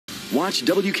Watch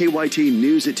WKYT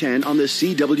News at 10 on the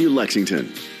CW Lexington.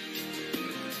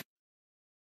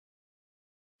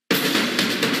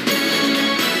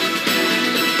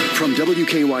 From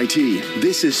WKYT,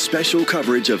 this is special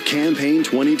coverage of Campaign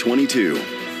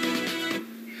 2022.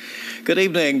 Good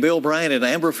evening. Bill Bryant and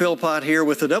Amber Philpott here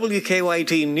with the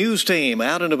WKYT News team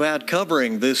out and about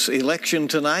covering this election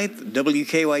tonight.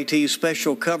 WKYT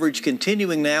special coverage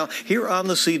continuing now here on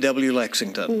the CW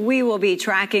Lexington. We will be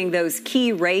tracking those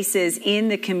key races in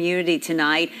the community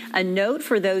tonight. A note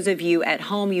for those of you at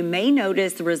home, you may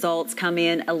notice the results come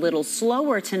in a little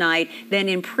slower tonight than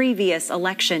in previous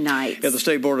election nights. Yeah, the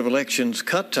State Board of Elections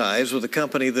cut ties with the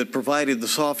company that provided the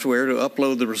software to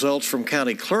upload the results from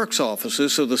county clerk's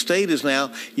offices, so the state is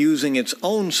now using its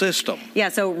own system. Yeah,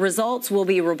 so results will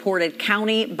be reported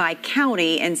county by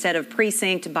county instead of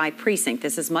precinct by precinct.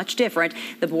 This is much different.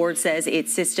 The board says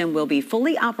its system will be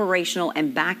fully operational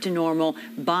and back to normal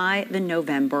by the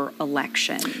November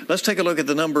election. Let's take a look at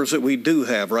the numbers that we do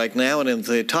have right now. And at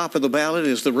the top of the ballot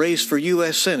is the race for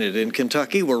U.S. Senate in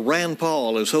Kentucky, where Rand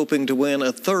Paul is hoping to win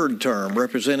a third term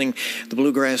representing the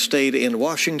Bluegrass State in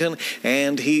Washington.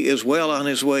 And he is well on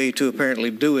his way to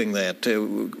apparently doing that.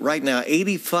 Right now,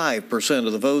 85%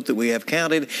 of the vote that we have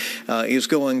counted is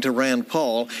going to Rand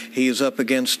Paul. He is up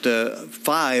against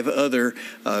 5 other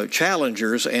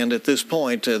challengers, and at this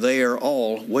point, they are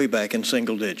all way back in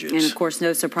single digits. And, of course,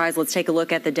 no surprise, let's take a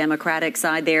look at the Democratic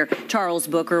side there. Charles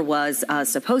Booker was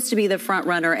supposed to be the front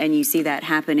runner, and you see that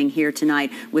happening here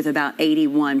tonight with about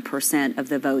 81% of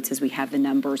the votes as we have the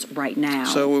numbers right now.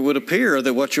 So it would appear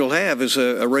that what you'll have is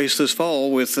a race this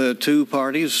fall with 2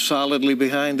 parties solidly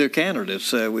behind their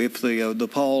candidates. If the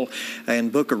Paul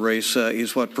and Booker race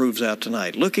is what proves out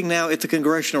tonight. Looking now at the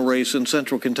congressional race in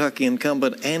Central Kentucky,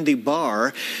 incumbent Andy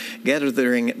Barr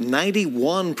gathering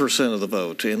 91% of the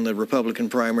vote in the Republican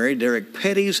primary. Derek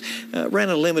Petty's ran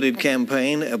a limited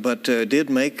campaign, but did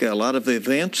make a lot of the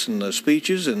events and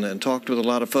speeches and talked with a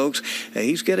lot of folks.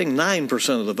 He's getting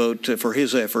 9% of the vote for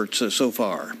his efforts so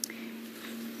far.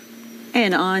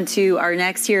 And on to our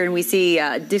next here, and we see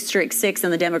District 6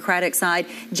 on the Democratic side.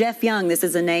 Jeff Young, this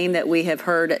is a name that we have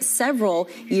heard several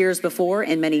years before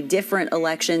in many different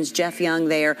elections. Jeff Young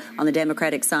there on the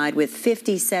Democratic side with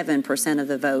 57% of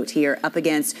the vote here, up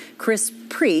against Chris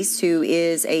Priest, who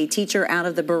is a teacher out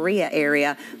of the Berea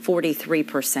area,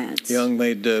 43%. Young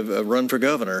made a run for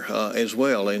governor as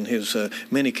well in his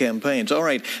many campaigns. All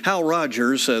right, Hal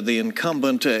Rogers, the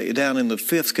incumbent down in the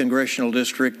 5th Congressional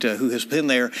District, who has been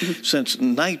there since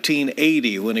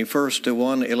 1980 when he first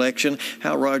won election.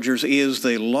 Hal Rogers is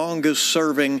the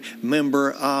longest-serving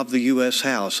member of the U.S.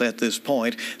 House at this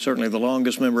point, certainly the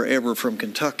longest member ever from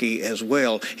Kentucky as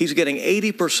well. He's getting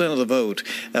 80% of the vote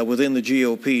within the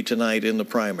GOP tonight in the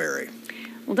primary.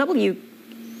 Well,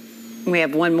 we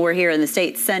have one more here in the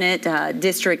state Senate,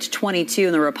 District 22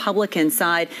 on the Republican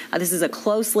side. This is a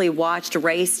closely watched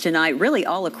race tonight, really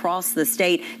all across the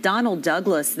state. Donald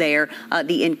Douglas there,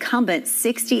 the incumbent,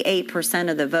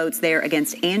 68% of the votes there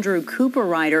against Andrew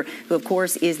Cooperrider, who, of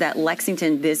course, is that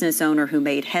Lexington business owner who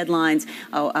made headlines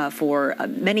for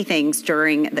many things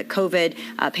during the COVID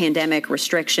pandemic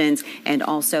restrictions and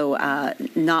also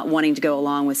not wanting to go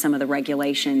along with some of the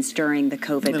regulations during the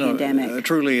COVID pandemic.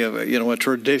 Truly, a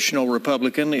traditional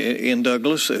Republican in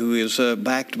Douglas, who is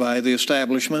backed by the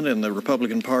establishment and the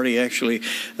Republican Party actually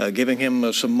giving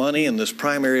him some money in this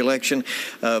primary election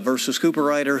versus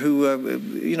Cooperrider,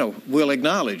 who, will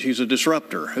acknowledge he's a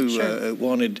disruptor who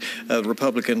wanted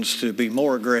Republicans to be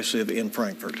more aggressive in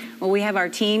Frankfort. Well, we have our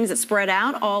teams spread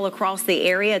out all across the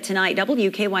area tonight.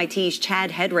 WKYT's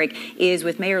Chad Hedrick is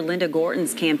with Mayor Linda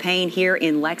Gorton's campaign here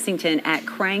in Lexington at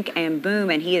Crank and Boom,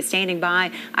 and he is standing by,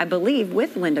 I believe,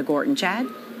 with Linda Gorton. Chad?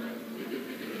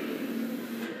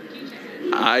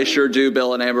 I sure do,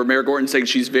 Bill and Amber. Mayor Gorton saying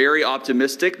she's very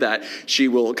optimistic that she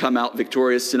will come out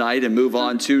victorious tonight and move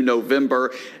on to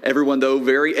November. Everyone, though,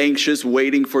 very anxious,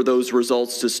 waiting for those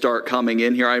results to start coming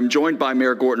in here. I'm joined by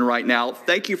Mayor Gorton right now.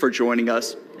 Thank you for joining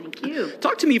us. Thank you.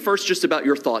 Talk to me first just about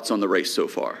your thoughts on the race so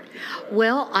far.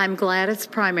 Well, I'm glad it's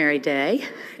primary day,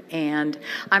 and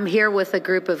I'm here with a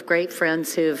group of great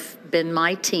friends who've been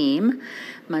my team,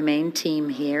 my main team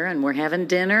here, and we're having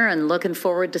dinner and looking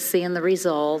forward to seeing the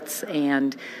results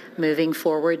and moving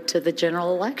forward to the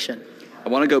general election. I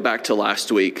want to go back to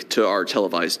last week to our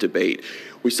televised debate.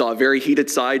 We saw a very heated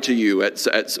side to you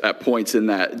at points in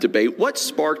that debate. What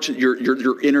sparked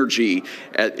your energy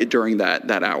during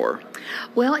that hour?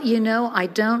 Well, I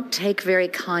don't take very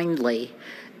kindly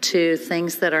to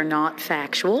things that are not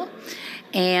factual,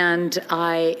 and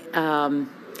I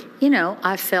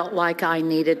felt like I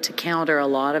needed to counter a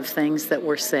lot of things that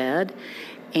were said,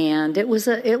 And it was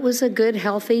a good,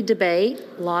 healthy debate,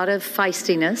 a lot of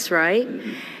feistiness, right?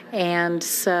 And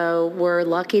so we're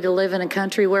lucky to live in a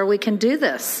country where we can do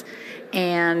this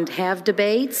and have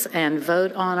debates and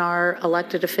vote on our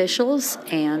elected officials,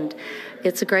 and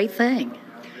it's a great thing.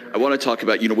 I want to talk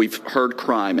about, we've heard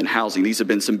crime and housing. These have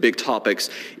been some big topics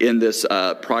in this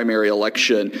primary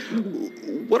election.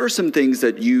 What are some things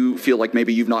that you feel like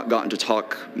maybe you've not gotten to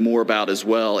talk more about as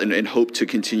well, and hope to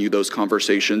continue those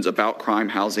conversations about crime,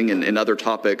 housing, and other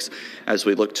topics as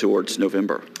we look towards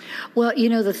November? Well,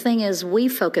 the thing is, we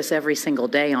focus every single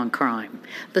day on crime.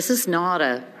 This is not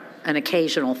an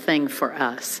occasional thing for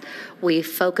us. We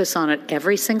focus on it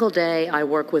every single day. I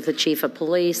work with the chief of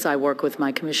police. I work with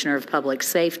my commissioner of public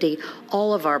safety,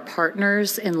 all of our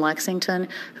partners in Lexington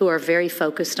who are very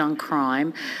focused on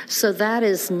crime. So that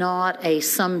is not a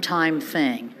sometime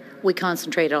thing. We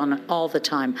concentrate on it all the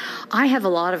time. I have a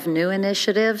lot of new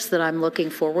initiatives that I'm looking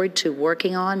forward to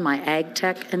working on. My Ag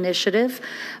Tech initiative,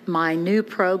 my new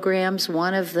programs,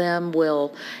 one of them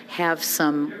will have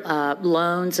some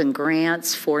loans and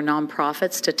grants for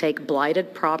nonprofits to take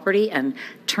blighted property and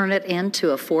turn it into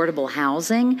affordable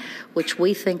housing, which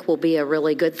we think will be a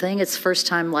really good thing. It's the first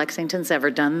time Lexington's ever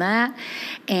done that.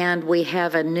 And we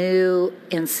have a new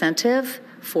incentive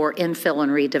for infill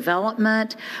and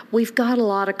redevelopment. We've got a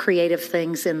lot of creative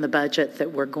things in the budget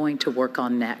that we're going to work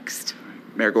on next.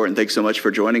 Mayor Gordon, thanks so much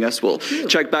for joining us. We'll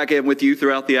check back in with you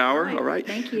throughout the hour. All right.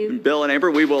 Thank you. Bill and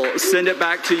Amber, we will send it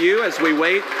back to you as we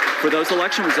wait for those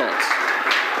election results.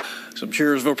 Some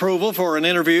cheers of approval for an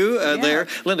interview there.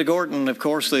 Linda Gordon, of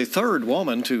course, the third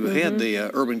woman to head the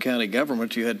urban county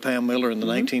government. You had Pam Miller in the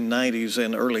 1990s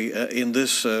and early in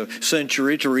this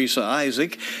century, Teresa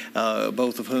Isaac,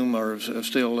 both of whom are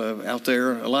still out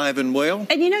there alive and well.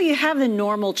 And you have the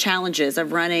normal challenges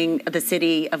of running the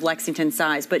city of Lexington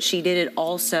size, but she did it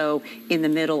also in the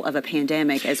middle of a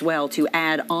pandemic as well to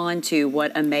add on to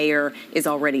what a mayor is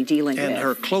already dealing with. And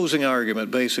her closing argument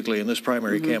basically in this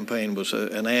primary campaign was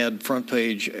an ad front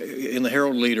page in the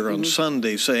Herald Leader on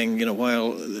Sunday saying,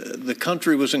 while the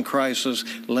country was in crisis,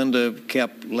 Linda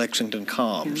kept Lexington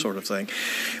calm, sort of thing.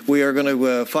 We are going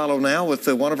to follow now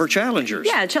with one of her challengers.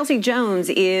 Yeah, Chelsea Jones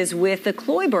is with the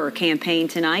Kloiber campaign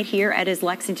tonight here at his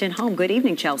Lexington home. Good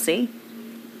evening, Chelsea.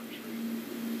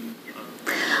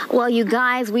 Well, you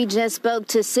guys, we just spoke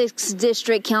to 6th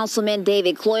District Councilman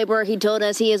David Kloiber. He told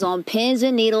us he is on pins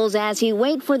and needles as he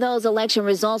waits for those election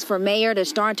results for mayor to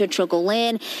start to trickle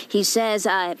in. He says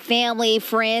family,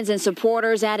 friends, and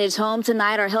supporters at his home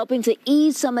tonight are helping to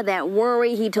ease some of that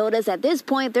worry. He told us at this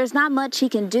point there's not much he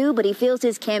can do, but he feels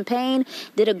his campaign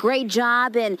did a great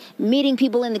job in meeting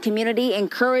people in the community,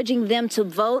 encouraging them to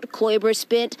vote. Kloiber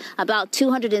spent about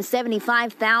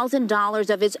 $275,000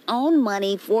 of his own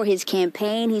money for his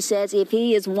campaign. He says if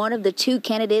he is one of the two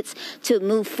candidates to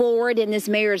move forward in this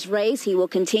mayor's race, he will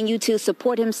continue to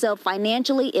support himself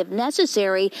financially if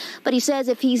necessary. But he says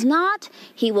if he's not,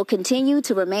 he will continue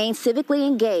to remain civically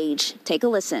engaged. Take a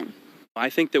listen. I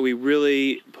think that we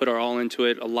really put our all into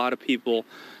it. A lot of people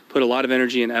put a lot of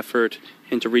energy and effort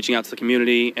into reaching out to the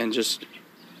community and just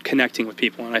connecting with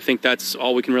people. And I think that's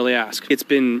all we can really ask. It's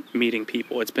been meeting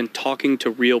people. It's been talking to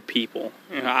real people.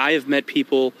 I have met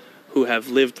people who have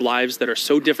lived lives that are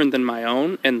so different than my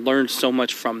own and learned so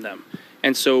much from them.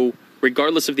 And so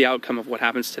regardless of the outcome of what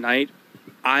happens tonight,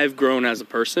 I've grown as a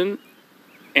person,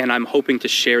 and I'm hoping to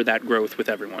share that growth with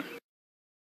everyone.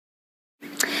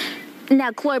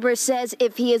 Now, Kloiber says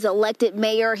if he is elected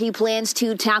mayor, he plans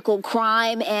to tackle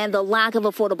crime and the lack of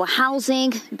affordable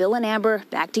housing. Bill and Amber,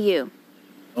 back to you.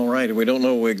 All right, and we don't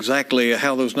know exactly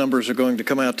how those numbers are going to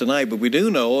come out tonight, but we do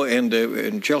know,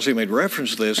 and Chelsea made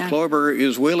reference to this, Kloiber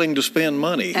is willing to spend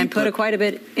money. And put quite a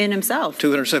bit in himself.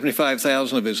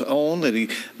 $275,000 of his own that he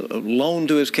loaned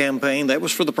to his campaign. That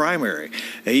was for the primary.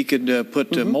 He could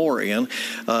put more in.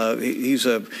 He's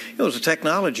a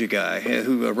technology guy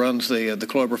who runs the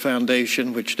Kloiber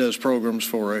Foundation, which does programs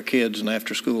for kids and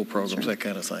after-school programs, that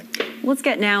kind of thing. Let's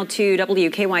get now to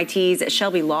WKYT's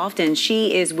Shelby Lofton.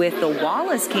 She is with the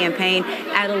Wallace campaign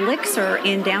at Elixir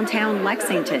in downtown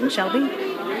Lexington. Shelby?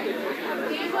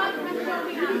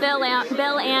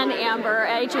 Bill and Amber.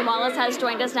 A.J. Wallace has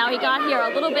joined us now. He got here a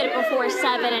little bit before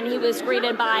 7, and he was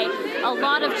greeted by a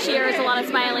lot of cheers, a lot of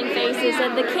smiling faces,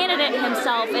 and the candidate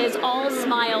himself is all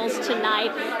smiles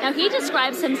tonight. Now, he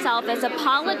describes himself as a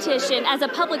politician, as a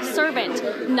public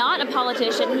servant, not a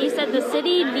politician. He said the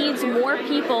city needs more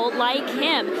people like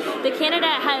him. The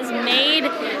candidate has made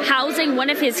housing one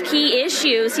of his key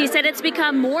issues. He said it's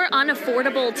become more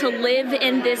unaffordable to live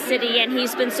in this city, and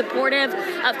he's been supportive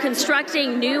of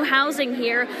constructing new new housing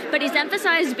here, but he's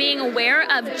emphasized being aware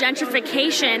of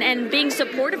gentrification and being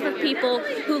supportive of people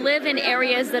who live in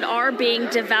areas that are being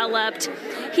developed.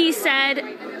 He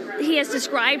said he has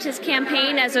described his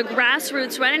campaign as a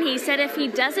grassroots run, and he said if he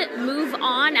doesn't move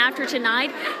on after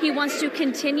tonight, he wants to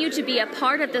continue to be a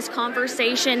part of this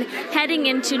conversation heading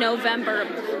into November.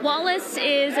 Wallace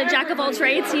is a jack of all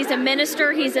trades. He's a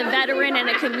minister, he's a veteran, and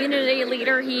a community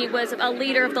leader. He was a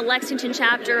leader of the Lexington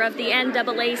chapter of the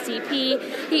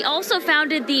NAACP. He also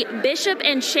founded the Bishop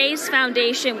and Chase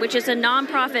Foundation, which is a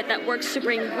nonprofit that works to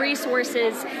bring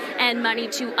resources and money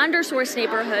to undersourced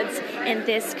neighborhoods in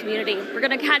this community. We're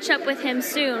going to catch up with him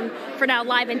soon. For now,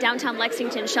 live in downtown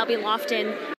Lexington, Shelby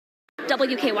Lofton,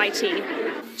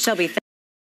 WKYT. Shelby,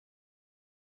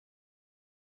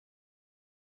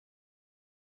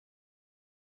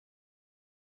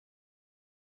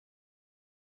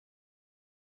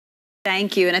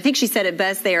 thank you. And I think she said it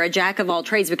best there, a jack of all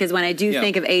trades, because when I do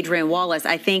think of Adrian Wallace,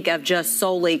 I think of just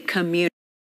solely community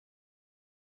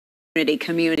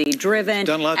driven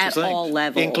at all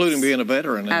levels, including being a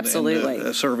veteran and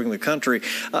serving the country.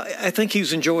 I think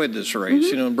he's enjoyed this race,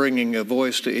 you know, bringing a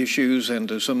voice to issues and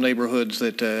to some neighborhoods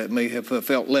that may have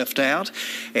felt left out.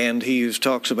 And he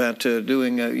talks about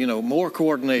doing, you know, more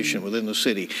coordination within the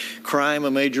city. Crime,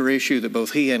 a major issue that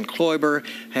both he and Kloiber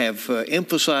have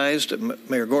emphasized.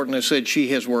 Mayor Gordon has said she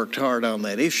has worked hard on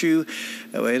that issue.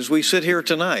 As we sit here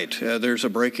tonight, there's a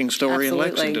breaking story in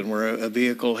Lexington where a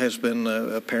vehicle has been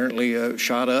apparently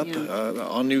shot up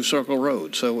on New Circle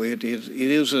Road. So it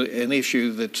is an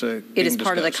issue that's it is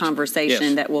part of the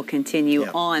conversation that will continue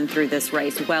on through this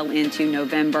race well into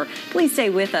November. Please stay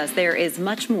with us. There is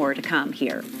much more to come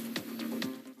here.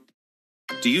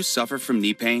 Do you suffer from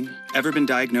knee pain? Ever been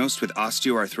diagnosed with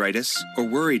osteoarthritis or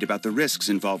worried about the risks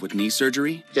involved with knee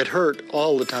surgery? It hurt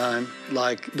all the time,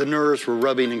 like the nerves were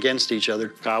rubbing against each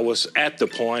other. I was at the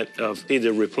point of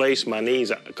either replace my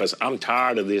knees because I'm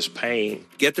tired of this pain.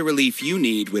 Get the relief you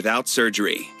need without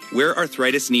surgery. We're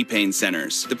Arthritis Knee Pain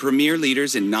Centers, the premier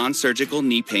leaders in non-surgical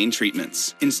knee pain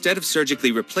treatments. Instead of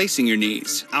surgically replacing your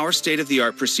knees, our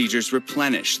state-of-the-art procedures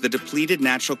replenish the depleted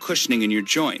natural cushioning in your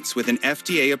joints with an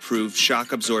FDA-approved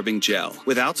shock-absorbing gel,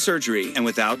 without surgery and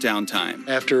without downtime.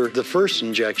 After the first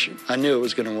injection, I knew it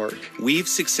was going to work. We've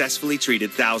successfully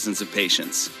treated thousands of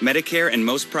patients. Medicare and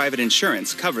most private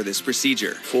insurance cover this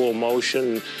procedure. Full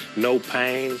motion, no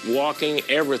pain, walking,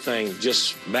 everything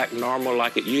just back normal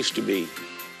like it used to be.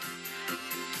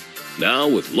 Now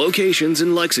with locations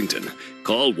in Lexington,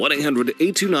 call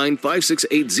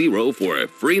 1-800-829-5680 for a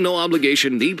free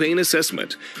no-obligation knee pain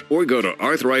assessment or go to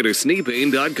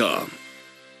arthritis-kneepain.com.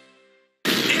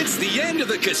 It's the end of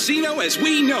the casino as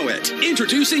we know it.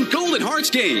 Introducing Golden Hearts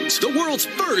Games, the world's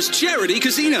first charity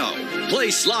casino.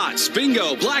 Play slots,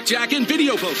 bingo, blackjack, and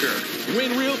video poker.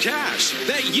 Win real cash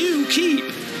that you keep.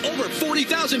 Over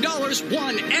 $40,000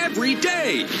 won every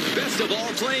day. Best of all,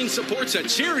 playing supports a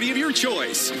charity of your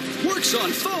choice. Works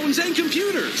on phones and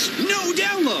computers. No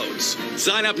downloads.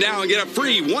 Sign up now and get a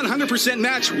free 100%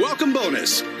 match welcome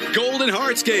bonus. Golden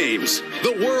Hearts Games,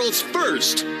 the world's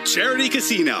first charity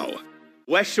casino.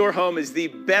 West Shore Home is the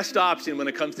best option when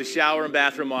it comes to shower and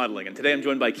bath remodeling. And today I'm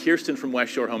joined by Kirsten from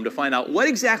West Shore Home to find out what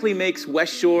exactly makes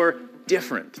West Shore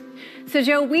different. So,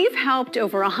 Joe, we've helped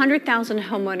over 100,000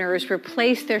 homeowners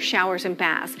replace their showers and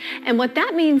baths. And what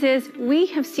that means is we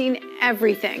have seen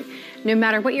everything. No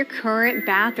matter what your current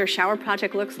bath or shower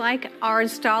project looks like, our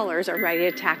installers are ready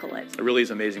to tackle it. It really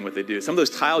is amazing what they do. Some of those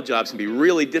tile jobs can be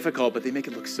really difficult, but they make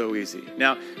it look so easy.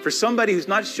 Now, for somebody who's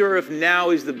not sure if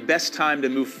now is the best time to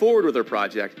move forward with their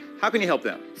project, how can you help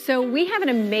them? So we have an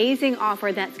amazing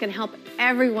offer that's going to help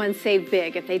everyone save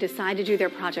big if they decide to do their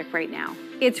project right now.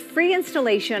 It's free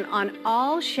installation on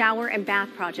all shower and bath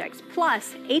projects,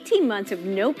 plus 18 months of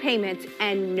no payments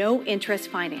and no interest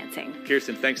financing.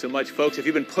 Kirsten, thanks so much. Folks, if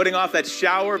you've been putting off that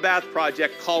shower bath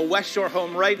project, call West Shore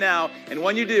Home right now. And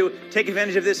when you do, take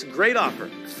advantage of this great offer.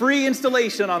 Free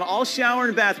installation on all shower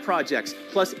and bath projects,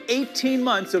 plus 18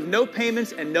 months of no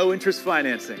payments and no interest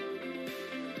financing.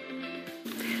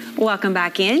 Welcome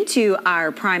back into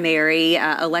our primary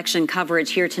election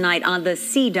coverage here tonight on the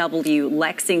CW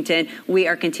Lexington. We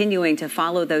are continuing to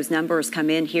follow those numbers come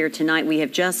in here tonight. We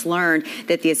have just learned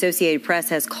that the Associated Press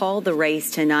has called the race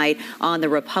tonight on the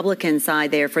Republican side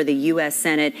there for the U.S.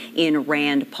 Senate in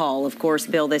Rand Paul. Of course,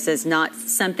 Bill, this is not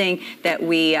something that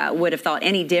we would have thought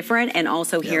any different, and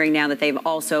also hearing now that they've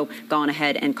also gone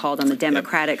ahead and called on the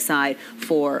Democratic side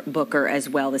for Booker as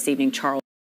well this evening. Charles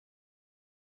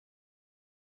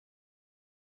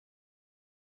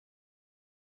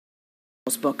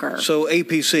Booker. So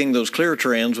AP seeing those clear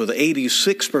trends with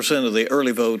 86% of the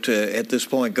early vote at this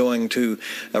point going to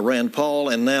Rand Paul.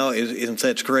 And now, if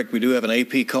that's correct, we do have an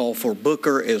AP call for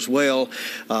Booker as well.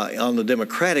 On the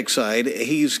Democratic side,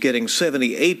 he's getting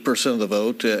 78% of the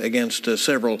vote against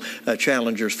several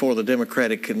challengers for the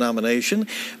Democratic nomination.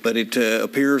 But it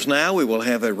appears now we will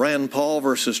have a Rand Paul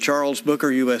versus Charles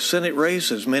Booker U.S. Senate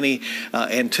race, as many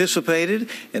anticipated.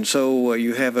 And so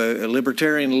you have a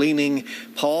libertarian-leaning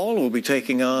Paul will be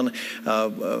taking on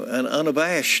an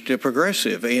unabashed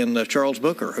progressive in Charles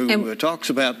Booker, who talks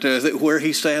about where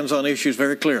he stands on issues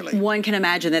very clearly. One can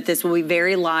imagine that this will be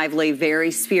very lively,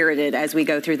 very spirited as we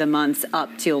go through the months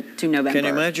up to November. Can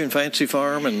you imagine Fancy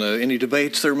Farm and any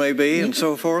debates there may be and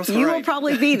so forth? You will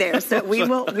probably be there, so we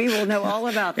will know all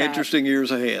about that. Interesting year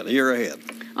ahead.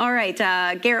 All right,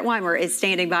 Garrett Weimer is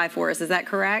standing by for us. Is that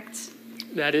correct?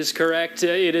 That is correct.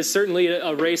 It is certainly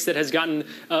a race that has gotten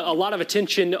a lot of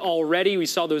attention already. We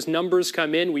saw those numbers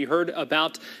come in. We heard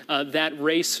about that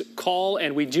race call,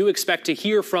 and we do expect to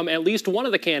hear from at least one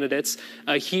of the candidates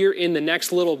here in the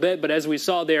next little bit. But as we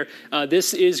saw there,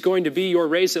 this is going to be your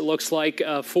race, it looks like,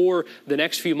 for the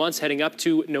next few months heading up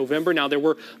to November. Now, there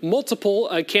were multiple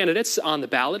candidates on the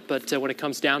ballot, but when it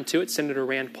comes down to it, Senator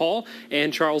Rand Paul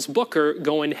and Charles Booker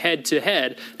going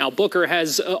head-to-head. Now, Booker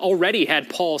has already had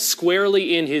Paul squarely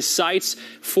in his sights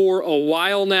for a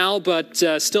while now, but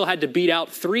still had to beat out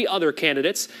three other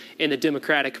candidates in the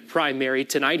Democratic primary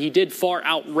tonight. He did far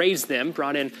outraise them,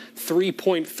 brought in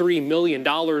 $3.3 million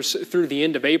through the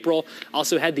end of April.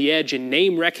 Also had the edge in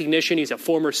name recognition. He's a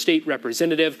former state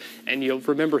representative, and you'll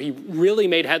remember he really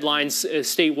made headlines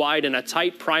statewide in a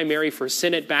tight primary for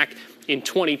Senate back in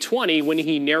 2020 when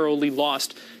he narrowly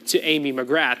lost to Amy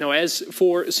McGrath. Now, as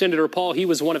for Senator Paul, he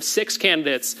was one of 6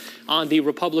 candidates on the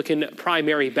Republican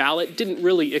primary ballot. Didn't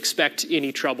really expect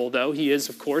any trouble, though. He is,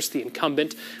 of course, the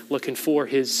incumbent looking for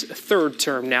his 3rd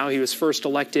term now. He was first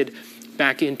elected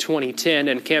back in 2010,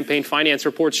 and campaign finance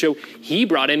reports show he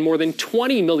brought in more than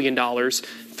 $20 million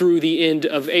through the end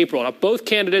of April. Now, both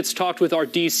candidates talked with our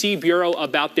D.C. Bureau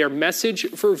about their message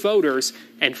for voters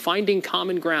and finding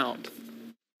common ground.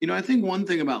 You know, I think one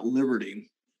thing about liberty,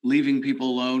 leaving people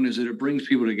alone, is that it brings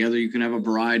people together. You can have a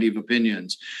variety of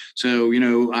opinions. So, you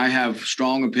know, I have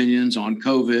strong opinions on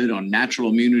COVID, on natural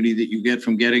immunity that you get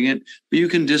from getting it, but you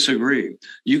can disagree.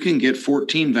 You can get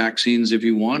 14 vaccines if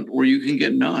you want, or you can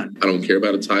get none. I don't care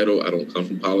about a title. I don't come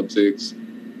from politics.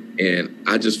 And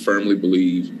I just firmly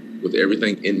believe with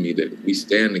everything in me that if we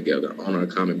stand together on our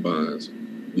common bonds,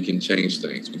 we can change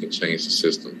things. We can change the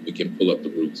system. We can pull up the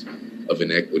roots of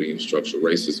inequity and structural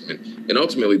racism. And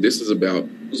ultimately, this is about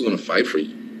who's going to fight for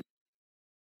you.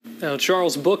 Now,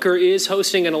 Charles Booker is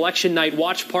hosting an election night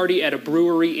watch party at a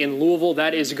brewery in Louisville.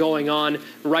 That is going on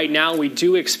right now. We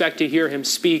do expect to hear him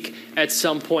speak at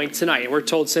some point tonight. And we're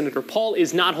told Senator Paul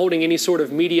is not holding any sort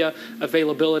of media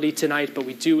availability tonight, but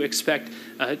we do expect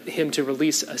him to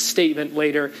release a statement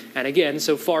later. And again,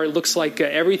 so far, it looks like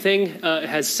everything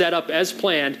has set up as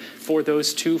planned for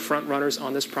those 2 front runners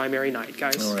on this primary night,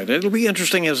 guys. All right. It'll be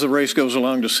interesting as the race goes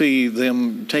along to see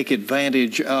them take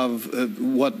advantage of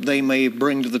what they may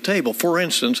bring to the table. For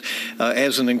instance,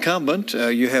 as an incumbent,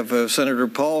 you have Senator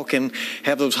Paul can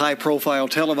have those high-profile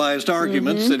televised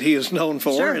arguments that he is known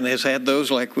for and has had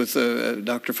those, like with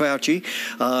Dr. Fauci.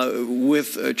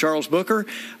 With Charles Booker,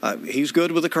 he's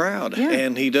good with the crowd,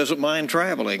 and he doesn't mind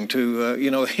traveling to,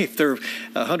 if there are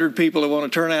 100 people that want to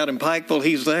turn out in Pikeville,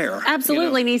 he's there.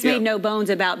 Absolutely, and he's made no bones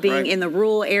about being in the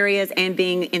rural areas and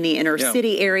being in the inner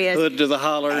city areas. Hood to the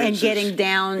holler. And getting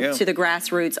down to the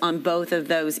grassroots on both of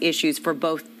those issues for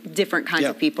both different kinds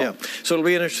of people. Yeah. So it'll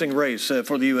be an interesting race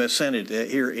for the U.S. Senate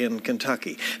here in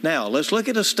Kentucky. Now, let's look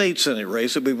at a state Senate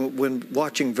race that we've been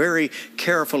watching very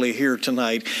carefully here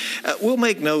tonight. We'll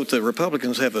make note that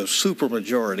Republicans have a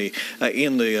supermajority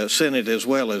in the Senate as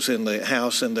well as in the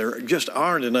House, and there just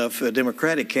aren't enough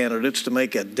Democratic candidates to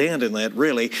make a dent in that,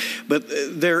 really. But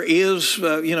there is,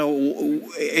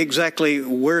 exactly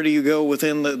where do you go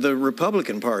within the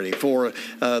Republican Party for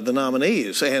the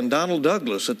nominees? And Donald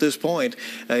Douglas, at this point,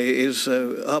 is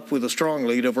up with a strong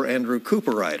lead over Andrew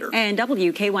Cooperrider. And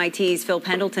WKYT's Phil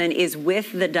Pendleton is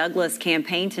with the Douglas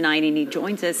campaign tonight, and he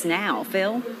joins us now.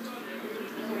 Phil?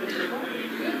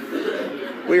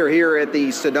 We are here at the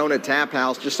Sedona Tap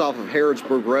House just off of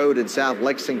Harrodsburg Road in South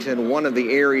Lexington, one of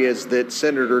the areas that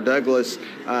Senator Douglas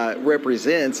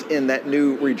represents in that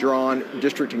new redrawn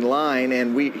districting line.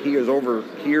 And he is over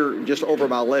here just over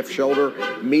my left shoulder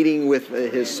meeting with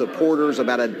his supporters.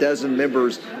 About a dozen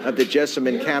members of the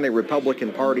Jessamine County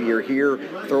Republican Party are here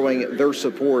throwing their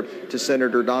support to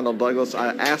Senator Donald Douglas.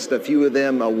 I asked a few of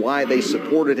them why they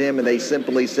supported him, and they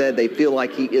simply said they feel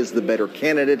like he is the better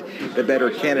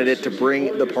candidate to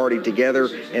bring the party together.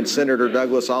 And Senator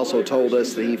Douglas also told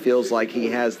us that he feels like he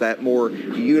has that more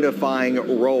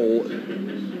unifying role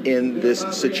in this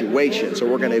situation. So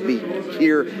we're going to be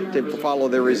here to follow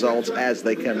the results as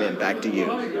they come in. Back to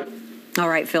you. All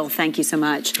right, Phil, thank you so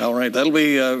much. All right, that'll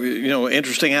be,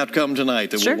 interesting outcome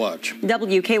tonight that we'll watch.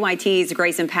 WKYT's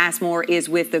Grayson Passmore is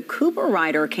with the Cooper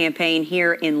Rider campaign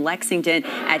here in Lexington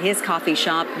at his coffee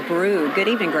shop, Brood. Good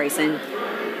evening, Grayson.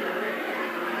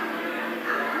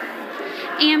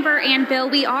 Amber and Bill,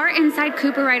 we are inside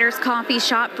Cooper Rider's coffee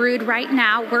shop, Brood, right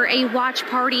now, where a watch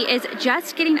party is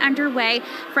just getting underway.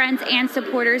 Friends and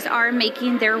supporters are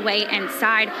making their way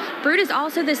inside. Brood is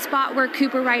also the spot where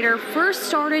Cooper Rider first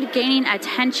started gaining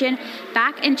attention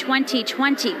back in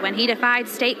 2020 when he defied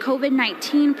state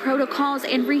COVID-19 protocols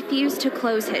and refused to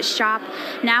close his shop.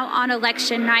 Now on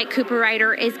election night, Cooper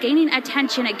Rider is gaining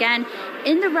attention again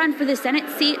in the run for the Senate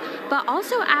seat, but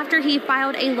also after he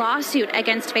filed a lawsuit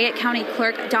against Fayette County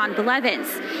Clerk Don Blevins.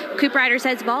 Cooper Rider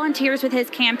says volunteers with his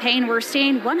campaign were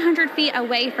staying 100 feet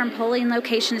away from polling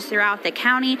locations throughout the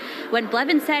county when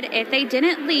Blevins said if they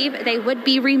didn't leave, they would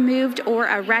be removed or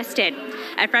arrested.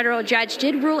 A federal judge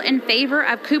did rule in favor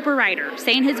of Cooper Rider,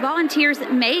 saying his volunteers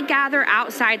may gather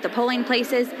outside the polling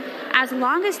places as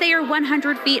long as they are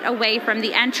 100 feet away from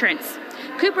the entrance.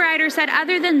 Cooper Rider said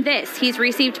other than this, he's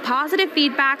received positive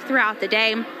feedback throughout the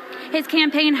day. His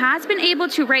campaign has been able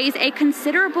to raise a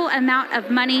considerable amount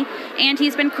of money, and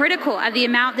he's been critical of the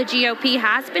amount the GOP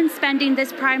has been spending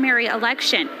this primary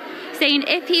election, saying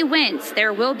if he wins,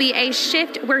 there will be a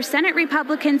shift where Senate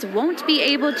Republicans won't be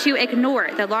able to ignore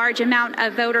the large amount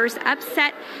of voters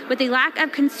upset with the lack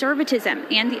of conservatism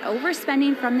and the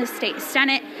overspending from the state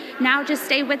Senate. Now just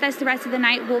stay with us the rest of the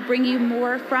night. We'll bring you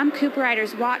more from Cooper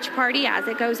Rider's watch party as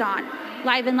it goes on.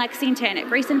 Live in Lexington at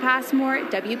Grayson Passmore,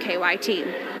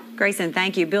 WKYT. Grayson,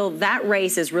 thank you. Bill, that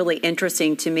race is really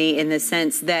interesting to me in the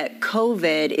sense that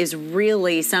COVID is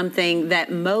really something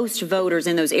that most voters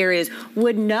in those areas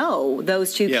would know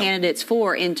those two candidates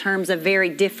for in terms of very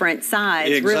different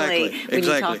sides, really, when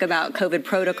you talk about COVID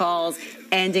protocols,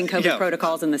 ending COVID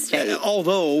protocols in the state.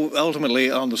 Although, ultimately,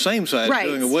 on the same side,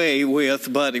 doing away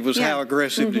with, but it was how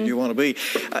aggressive did you want to be?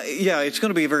 It's going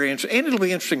to be very interesting. And it'll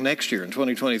be interesting next year in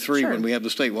 2023 when we have the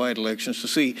statewide elections to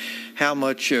see how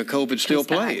much COVID still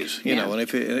plays, you know, and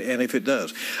if it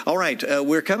does. All right,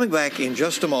 we're coming back in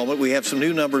just a moment. We have some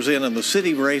new numbers in the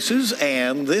city races,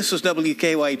 and this is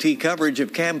WKYT coverage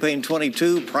of Campaign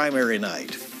 22 primary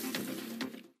night.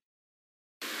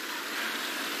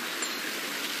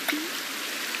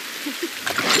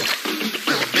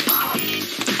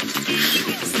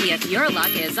 See if your luck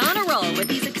is on a roll with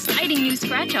these exciting new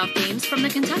scratch-off games from the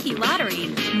Kentucky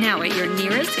Lottery. Now at your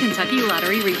nearest Kentucky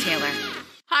Lottery retailer.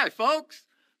 Hi, folks.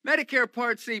 Medicare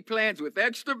Part C plans with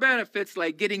extra benefits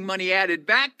like getting money added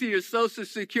back to your Social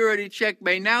Security check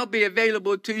may now be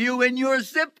available to you in your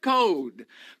zip code.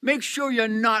 Make sure you're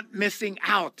not missing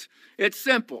out. It's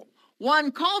simple.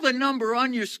 1, call the number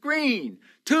on your screen.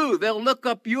 2, they'll look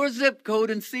up your zip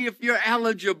code and see if you're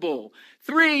eligible.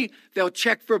 3, they'll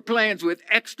check for plans with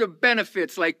extra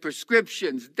benefits like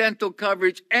prescriptions, dental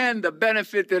coverage, and the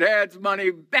benefit that adds money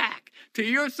back to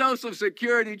your Social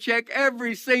Security check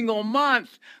every single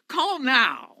month. Call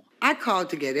now. I called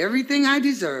to get everything I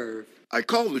deserve. I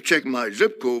called to check my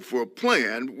zip code for a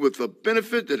plan with a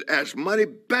benefit that adds money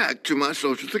back to my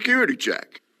Social Security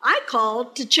check. I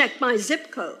called to check my zip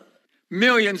code.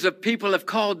 Millions of people have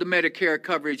called the Medicare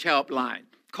Coverage Helpline.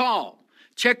 Call,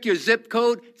 check your zip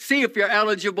code, see if you're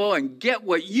eligible, and get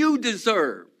what you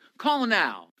deserve. Call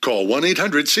now. Call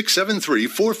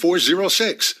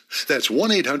 1-800-673-4406. That's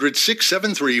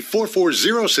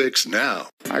 1-800-673-4406 now.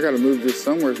 I got to move this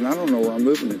somewhere, and I don't know where I'm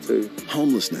moving it to.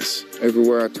 Homelessness.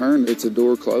 Everywhere I turn, it's a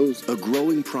door closed. A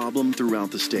growing problem throughout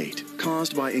the state,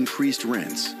 caused by increased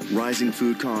rents, rising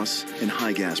food costs, and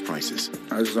high gas prices.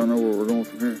 I just don't know where we're going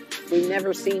from here. We've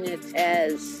never seen it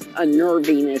as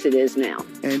unnerving as it is now.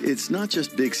 And it's not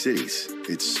just big cities,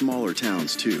 it's smaller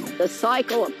towns too. The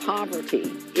cycle of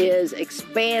poverty is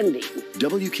expanding.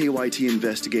 WKYT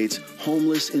investigates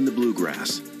Homeless in the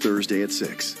Bluegrass, Thursday at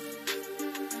 6.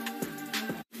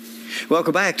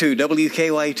 Welcome back to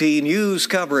WKYT News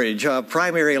coverage of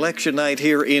primary election night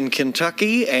here in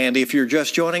Kentucky. And if you're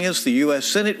just joining us, the U.S.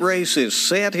 Senate race is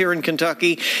set here in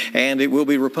Kentucky, and it will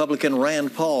be Republican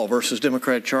Rand Paul versus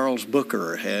Democrat Charles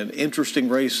Booker. An interesting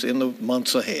race in the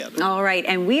months ahead. All right,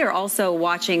 and we are also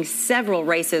watching several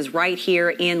races right here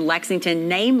in Lexington,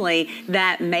 namely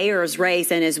that mayor's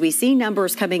race. And as we see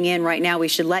numbers coming in right now, we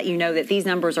should let you know that these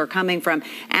numbers are coming from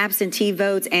absentee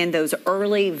votes and those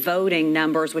early voting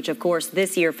numbers, which of course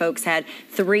this year folks had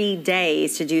 3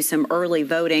 days to do some early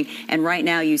voting. And right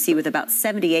now you see with about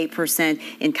 78%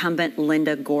 incumbent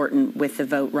Linda Gorton with the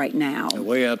vote right now.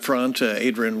 Way out front,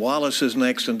 Adrian Wallace is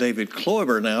next and David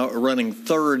Kloiber now running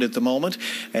third at the moment.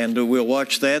 And we'll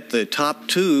watch that. The top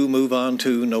two move on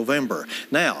to November.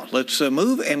 Now, let's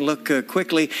move and look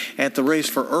quickly at the race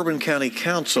for Urban County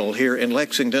Council here in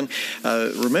Lexington.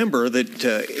 Remember that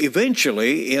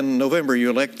eventually in November you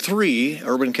elect 3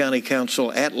 Urban County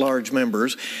Council at-large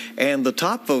members, and the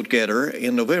top vote getter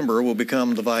in November will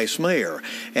become the vice mayor.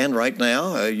 And right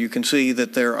now you can see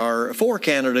that there are 4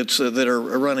 candidates that are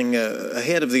running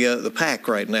ahead of the pack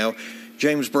right now.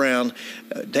 James Brown,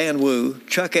 Dan Wu,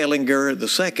 Chuck Ellinger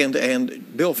II,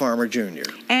 and Bill Farmer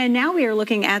Jr. And now we are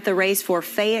looking at the race for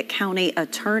Fayette County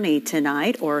Attorney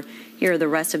tonight, or here are the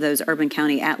rest of those Urban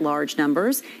County at-large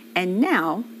numbers. And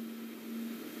now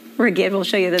we'll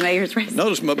show you the mayor's race.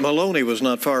 Notice Maloney was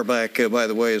not far back, by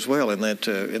the way, as well in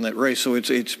that race. So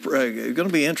it's going to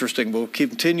be interesting. We'll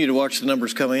continue to watch the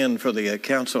numbers come in for the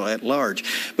council at large.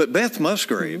 But Beth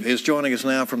Musgrave is joining us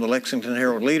now from the Lexington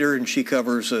Herald-Leader, and she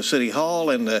covers City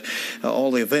Hall and all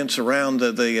the events around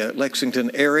the Lexington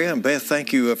area. And Beth,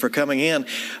 thank you for coming in.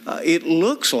 It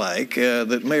looks like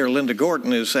that Mayor Linda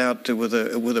Gorton is out with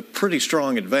a pretty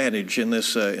strong advantage in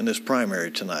this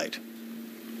primary tonight.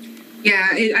 Yeah,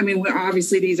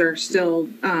 obviously these are still,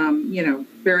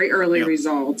 very early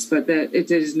results, but that it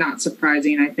is not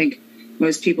surprising. I think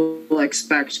most people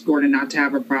expect Gordon not to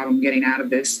have a problem getting out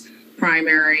of this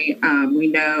primary. We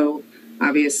know,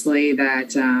 obviously,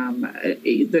 that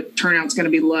the turnout's going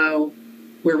to be low.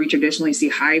 Where we traditionally see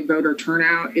high voter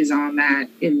turnout is on that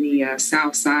in the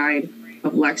south side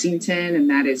of Lexington, and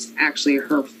that is actually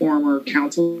her former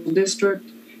council district.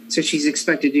 So she's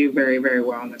expected to do very, very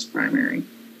well in this primary.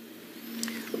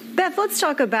 Beth, let's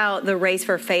talk about the race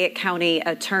for Fayette County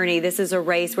Attorney. This is a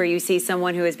race where you see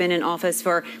someone who has been in office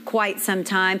for quite some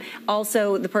time.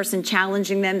 Also, the person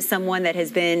challenging them, someone that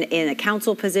has been in a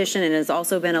council position and has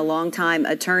also been a longtime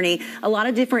attorney. A lot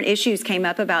of different issues came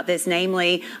up about this,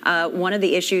 namely one of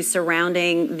the issues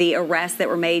surrounding the arrests that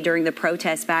were made during the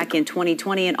protests back in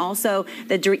 2020, and also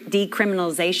the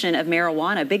decriminalization of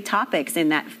marijuana, big topics in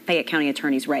that Fayette County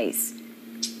Attorney's race.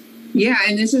 Yeah,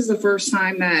 and this is the first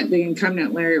time that the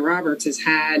incumbent Larry Roberts has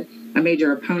had a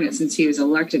major opponent since he was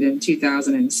elected in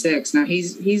 2006. Now,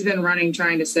 he's been running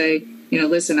trying to say,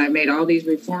 listen, I've made all these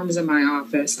reforms in my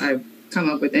office. I've come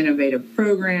up with innovative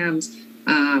programs.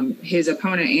 His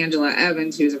opponent, Angela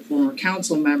Evans, who's a former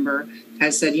council member,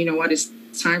 has said, you know what, it's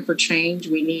time for change.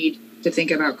 We need to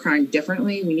think about crime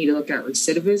differently. We need to look at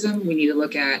recidivism. We need to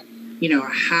look at,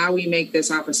 how we make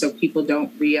this office so people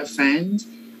don't reoffend.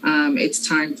 It's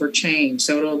time for change.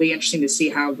 So it'll be interesting to see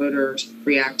how voters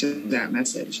react to that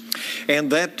message. And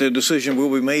that decision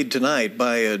will be made tonight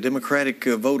by Democratic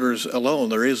voters alone.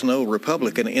 There is no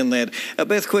Republican in that.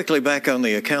 Beth, quickly back on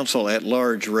the council at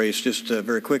large race, just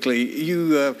very quickly.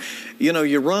 You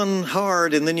run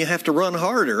hard and then you have to run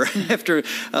harder. After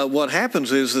what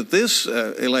happens is that this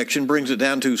election brings it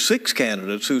down to 6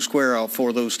 candidates who square off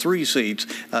for those 3 seats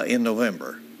in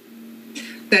November.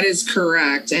 That is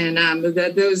correct. And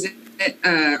those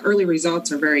early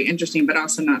results are very interesting, but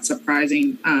also not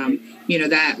surprising.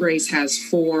 That race has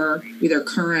 4 either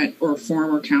current or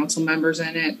former council members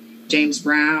in it. James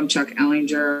Brown, Chuck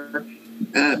Ellinger,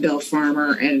 Bill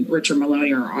Farmer, and Richard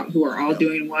Maloney who are all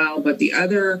doing well. But the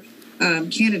other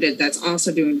candidate that's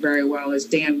also doing very well is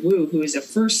Dan Wu, who is a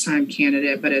first-time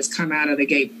candidate, but has come out of the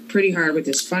gate pretty hard with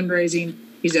his fundraising.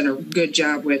 He's done a good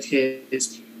job with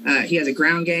his he has a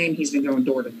ground game. He's been going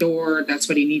door to door. That's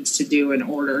what he needs to do in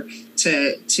order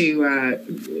to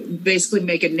basically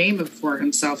make a name for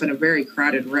himself in a very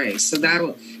crowded race.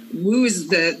 So Wu is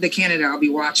the candidate I'll be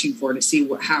watching for to see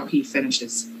how he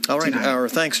finishes. All right. Tonight. Our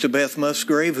thanks to Beth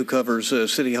Musgrave, who covers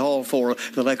City Hall for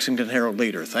the Lexington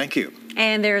Herald-Leader. Thank you.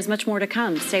 And there is much more to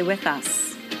come. Stay with us.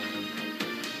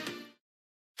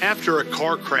 After a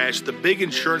car crash, the big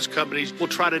insurance companies will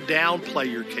try to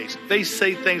downplay your case. They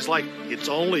say things like, it's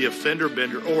only a fender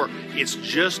bender, or it's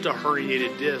just a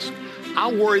herniated disc.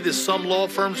 I worry that some law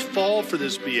firms fall for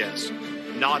this BS.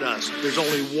 not us. There's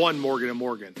only one Morgan &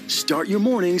 Morgan. Start your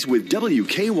mornings with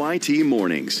WKYT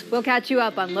Mornings. We'll catch you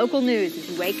up on local news as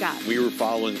you wake up. We were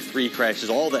following 3 crashes,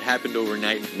 all that happened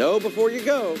overnight. Know before you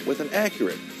go with an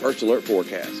accurate first alert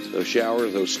forecast. Those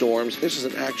showers, those storms, this is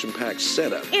an action-packed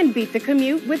setup. And beat the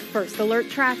commute with First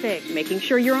Alert Traffic, making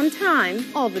sure you're on time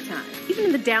all the time. Even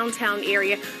in the downtown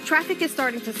area, traffic is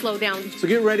starting to slow down. So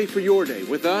get ready for your day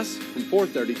with us from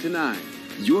 4:30 to 9.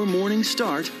 Your mornings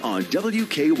start on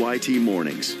WKYT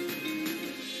Mornings.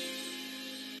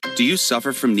 Do you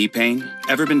suffer from knee pain?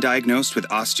 Ever been diagnosed with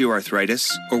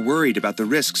osteoarthritis? Or worried about the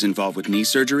risks involved with knee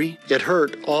surgery? It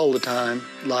hurt all the time,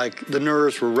 like the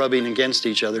nerves were rubbing against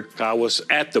each other. I was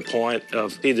at the point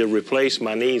of either replace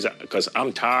my knees because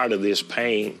I'm tired of this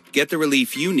pain. Get the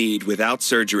relief you need without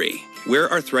surgery. We're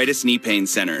Arthritis Knee Pain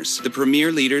Centers, the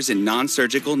premier leaders in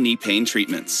non-surgical knee pain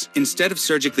treatments. Instead of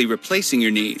surgically replacing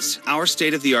your knees, our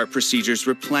state-of-the-art procedures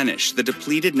replenish the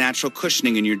depleted natural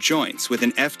cushioning in your joints with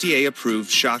an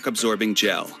FDA-approved shock-absorbing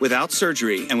gel, without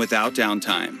surgery and without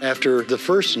downtime. After the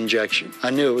first injection, I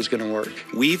knew it was going to work.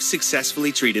 We've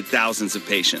successfully treated thousands of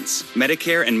patients.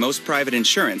 Medicare and most private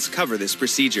insurance cover this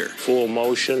procedure. Full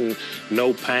motion,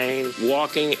 no pain,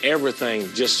 walking,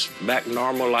 everything just back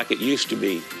normal like it used to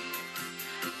be.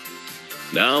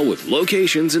 Now with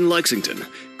locations in Lexington,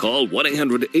 call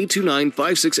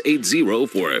 1-800-829-5680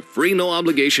 for a free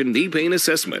no-obligation knee pain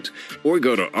assessment or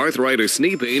go to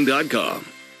arthritis-kneepain.com.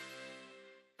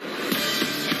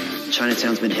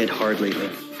 Chinatown's been hit hard lately.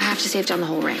 I have to save down the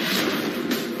whole ring.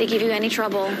 If they give you any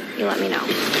trouble, you let me know.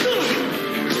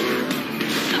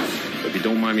 If you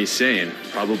don't mind me saying,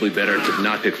 probably better to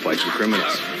not pick fights with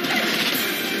criminals.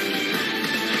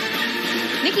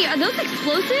 Nikki, are those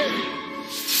explosives?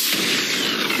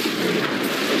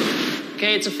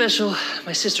 Okay, it's official.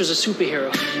 My sister's a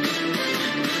superhero.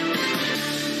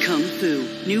 Kung Fu.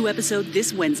 New episode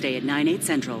this Wednesday at 9/8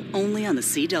 Central, only on the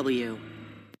CW.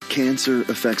 Cancer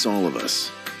affects all of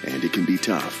us, and it can be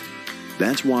tough.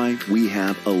 That's why we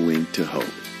have a link to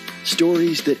hope.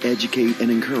 Stories that educate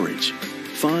and encourage.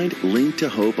 Find Link to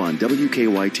Hope on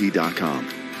WKYT.com.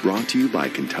 Brought to you by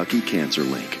Kentucky Cancer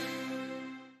Link.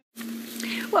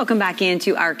 Welcome back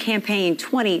into our Campaign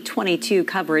 2022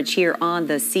 coverage here on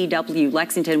the CW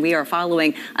Lexington. We are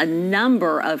following a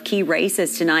number of key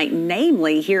races tonight,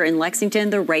 namely here in Lexington,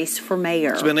 the race for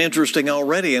mayor. It's been interesting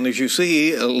already, and as you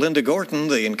see, Linda Gorton,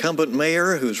 the incumbent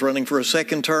mayor who's running for a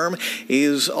second term,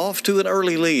 is off to an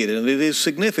early lead, and it is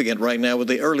significant right now with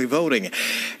the early voting.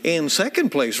 In second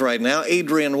place right now,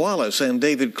 Adrian Wallace and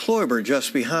David Kloiber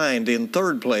just behind in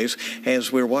third place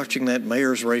as we're watching that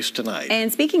mayor's race tonight.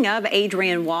 And speaking of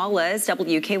Adrian Wallace,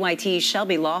 WKYT's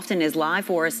Shelby Lofton is live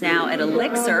for us now at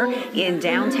Elixir in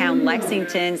downtown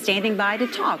Lexington, standing by to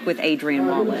talk with Adrian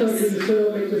Wallace.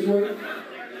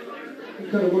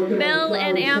 Bill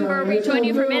and Amber, we join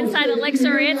you from inside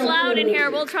Elixir. It's loud in here.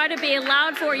 We'll try to be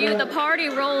loud for you. The party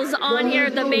rolls on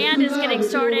here. The band is getting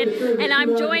started. And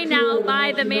I'm joined now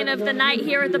by the man of the night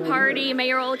here at the party,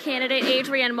 mayoral candidate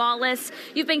Adrian Wallace.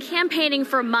 You've been campaigning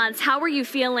for months. How are you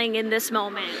feeling in this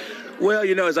moment? Well,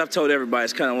 as I've told everybody,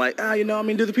 it's kind of like,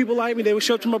 do the people like me? They would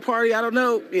show up to my party? I don't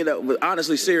know. But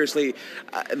honestly, seriously,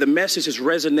 the message has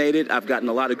resonated. I've gotten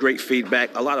a lot of great feedback.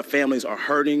 A lot of families are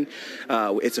hurting.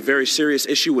 It's a very serious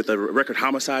issue with the record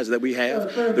homicides that we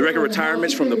have, the record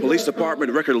retirements from the police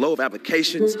department, the record low of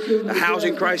applications, the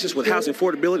housing crisis with housing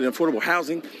affordability and affordable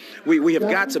housing. We have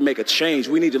got to make a change.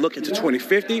 We need to look into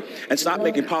 2050 and stop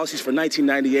making policies for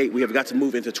 1998. We have got to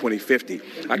move into 2050.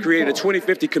 I created a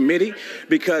 2050 committee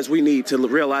because we need to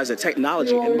realize that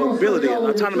technology and mobility and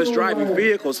autonomous driving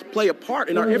vehicles play a part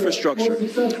in our infrastructure.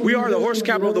 We are the horse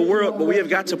capital of the world, but we have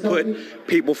got to put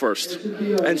people first.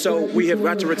 And so we have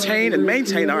got to retain and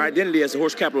maintain our identity as the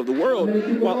horse capital of the world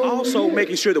while also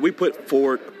making sure that we put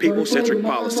forward people-centric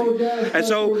policy. And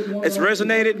so it's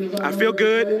resonated. I feel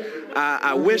good.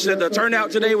 I wish that the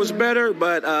turnout today was better,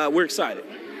 but we're excited.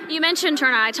 You mentioned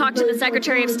turnout. I talked to the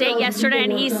Secretary of State yesterday,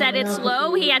 and he said it's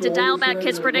low. He had to dial back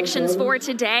his predictions for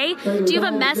today. Do you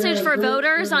have a message for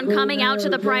voters on coming out to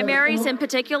the primaries in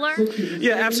particular?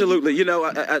 Yeah, absolutely.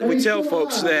 We tell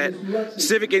folks that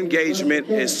civic engagement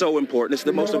is so important. It's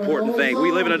the most important thing.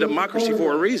 We live in a democracy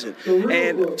for a reason.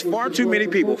 And far too many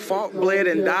people fought, bled,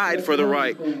 and died for the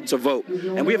right to vote.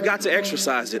 And we have got to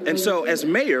exercise it. And so as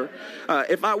mayor,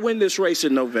 if I win this race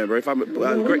in November, if I'm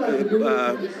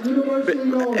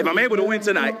if I'm able to win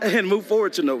tonight and move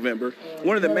forward to November,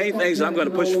 one of the main things that I'm going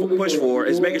to push for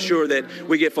is making sure that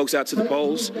we get folks out to the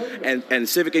polls, and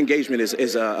civic engagement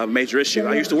is a major issue.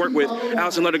 I used to work with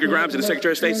Allison Lundgren Grimes in the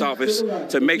Secretary of State's office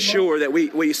to make sure that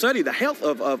we study the health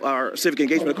of our civic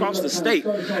engagement across the state,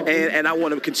 and I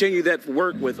want to continue that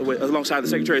work with alongside the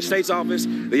Secretary of State's office,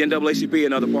 the NAACP,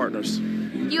 and other partners.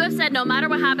 You have said no matter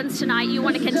what happens tonight, you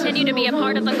want to continue to be a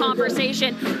part of the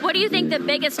conversation. What do you think the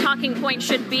biggest talking point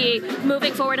should be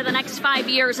moving forward in the next 5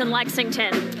 years in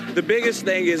Lexington? The biggest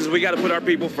thing is we got to put our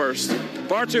people first.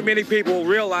 Far too many people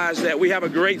realize that we have a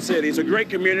great city. It's a great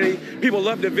community. People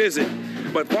love to visit.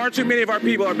 But far too many of our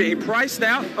people are being priced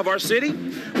out of our city.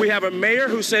 We have a mayor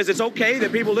who says it's okay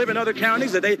that people live in other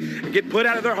counties, that they get put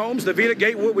out of their homes. Davita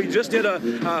Gatewood, we just did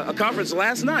a conference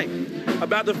last night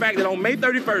about the fact that on May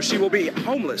 31st, she will be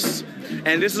homeless.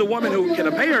 And this is a woman who can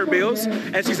pay her bills,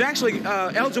 and she's actually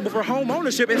eligible for home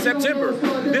ownership in September.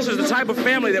 This is the type of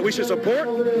family that we should support,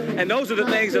 and those are the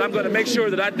things that I'm going to make sure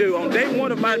that I do on day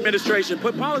one of my administration,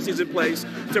 put policies in place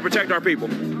to protect our people.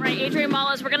 All right, Adrian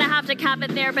Wallace, we're going to have to cap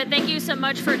it there, but thank you so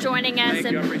much for joining us.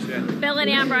 Thank you, I appreciate it. Bill and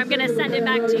Amber, I'm going to send it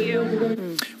back to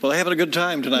you. Well, having a good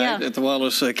time tonight at the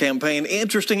Wallace campaign.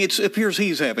 Interesting. It appears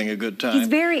he's having a good time. He's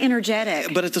very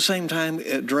energetic. But at the same time,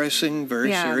 addressing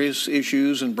very serious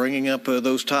issues and bringing up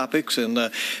those topics.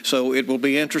 And so it will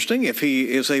be interesting if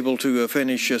he is able to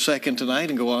finish second tonight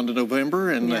and go on to November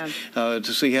and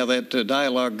to see how that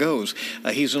dialogue goes.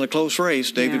 He's in a close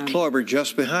race. David Kloiber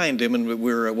just behind him, and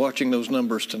we're watching those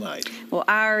numbers tonight. Well,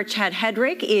 our Chad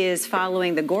Hedrick is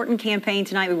following the Gorton campaign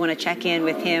tonight. We want to check in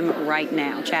with him right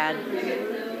now. Chad?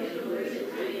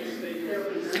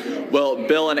 Well,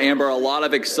 Bill and Amber, a lot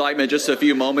of excitement just a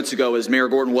few moments ago as Mayor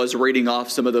Gorton was reading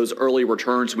off some of those early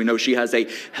returns. We know she has a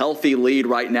healthy lead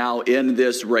right now in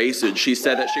this race, and she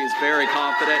said that she's very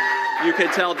confident. You can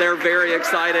tell they're very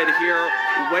excited here,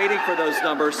 waiting for those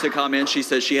numbers to come in. She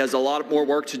says she has a lot more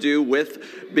work to do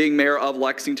with being mayor of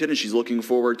Lexington, and she's looking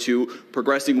forward to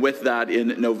progressing with that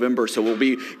in November. So we'll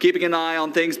be keeping an eye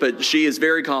on things, but she is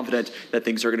very confident that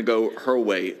things are going to go her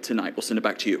way tonight. We'll send it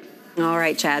back to you. All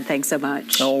right, Chad, thanks so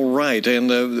much. All right,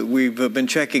 and we've been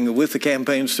checking with the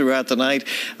campaigns throughout the night.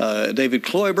 David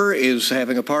Kloiber is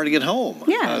having a party at home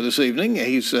this evening.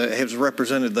 He's has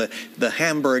represented the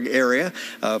Hamburg area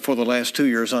for the last 2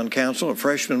 years on council, a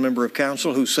freshman member of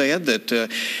council who said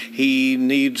that he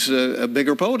needs a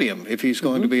bigger podium if he's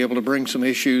going to be able to bring some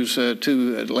issues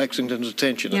to Lexington's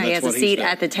attention. Yeah, he has a seat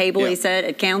at the table, he said,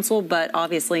 at council, but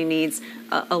obviously needs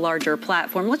a larger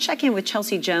platform. Let's check in with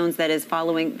Chelsea Jones that is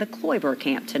following the Kloiber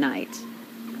camp tonight.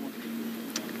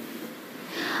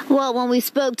 Well, when we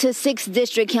spoke to 6th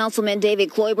District Councilman David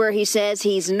Kloiber, he says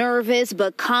he's nervous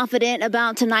but confident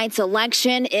about tonight's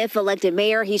election. If elected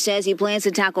mayor, he says he plans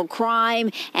to tackle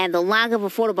crime and the lack of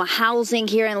affordable housing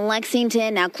here in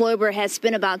Lexington. Now, Kloiber has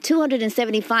spent about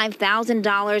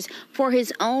 $275,000 for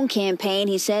his own campaign.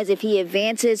 He says if he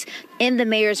advances in the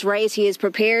mayor's race, he is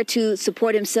prepared to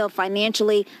support himself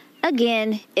financially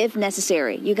again if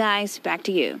necessary. You guys, back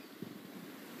to you.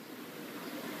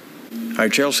 All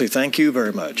right, Chelsea, thank you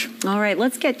very much. All right,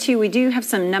 let's get to, we do have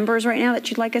some numbers right now that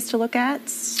you'd like us to look at.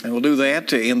 And we'll do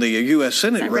that in the U.S.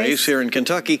 Senate race here in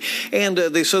Kentucky. And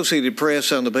the Associated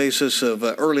Press, on the basis of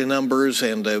early numbers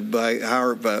and by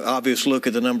our obvious look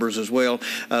at the numbers as well,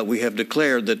 we have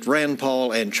declared that Rand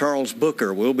Paul and Charles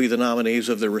Booker will be the nominees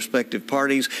of their respective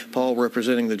parties, Paul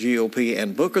representing the GOP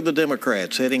and Booker the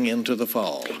Democrats heading into the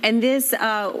fall. And this,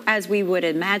 as we would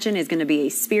imagine, is going to be a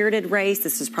spirited race.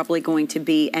 This is probably going to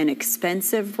be an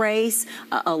expensive race.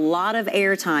 A lot of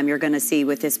airtime you're going to see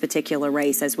with this particular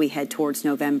race as we head towards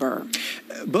November.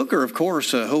 Booker, of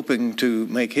course, hoping to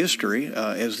make history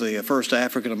as the first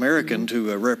African-American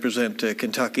to represent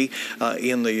Kentucky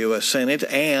in the U.S. Senate,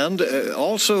 and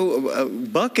also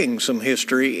bucking some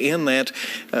history in that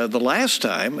the last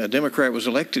time a Democrat was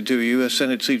elected to a U.S.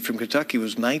 Senate seat from Kentucky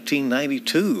was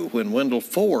 1992 when Wendell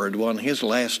Ford won his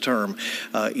last term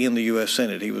in the U.S.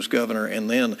 Senate. He was governor and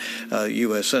then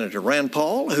U.S. Senator. Rand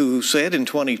Paul, who said in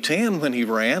 2010 when he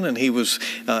ran, and he was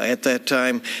at that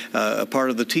time a part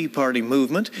of the Tea Party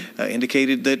movement,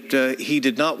 indicated that he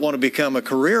did not want to become a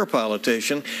career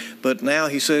politician, but now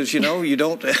he says, you know, you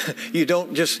don't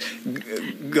just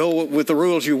go with the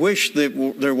rules you wish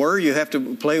that there were. You have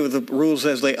to play with the rules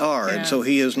as they are, and so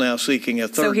he is now seeking a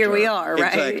third So here term. we are,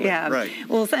 right? Exactly. Yeah. Right.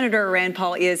 Well, Senator Rand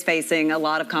Paul is facing a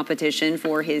lot of competition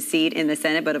for his seat in the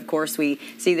Senate, but of course we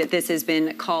see that this has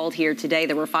been called here today.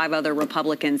 There were 5 other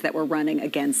Republicans that were running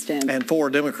against him. And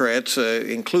 4 Democrats,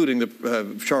 including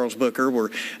the Charles Booker, were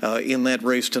in that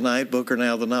race tonight. Booker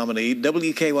now the nominee.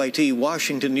 WKYT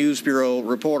Washington News Bureau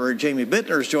reporter where Jamie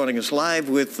Bittner is joining us live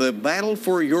with the battle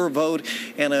for your vote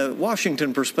and a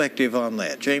Washington perspective on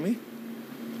that. Jamie?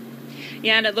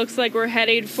 Yeah, and it looks like we're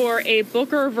headed for a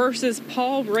Booker versus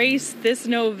Paul race this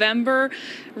November.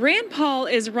 Rand Paul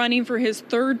is running for his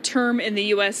third term in the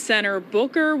U.S. Senate.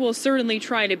 Booker will certainly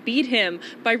try to beat him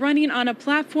by running on a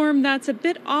platform that's a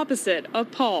bit opposite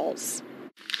of Paul's.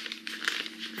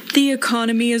 The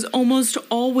economy is almost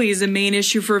always a main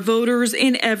issue for voters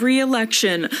in every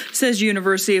election, says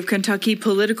University of Kentucky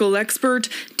political expert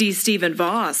D. Stephen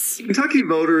Voss. Kentucky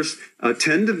voters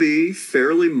tend to be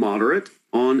fairly moderate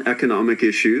on economic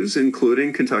issues,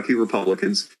 including Kentucky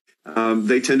Republicans.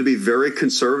 They tend to be very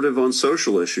conservative on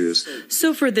social issues.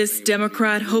 So for this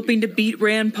Democrat hoping to beat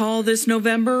Rand Paul this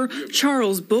November,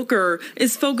 Charles Booker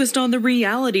is focused on the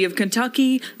reality of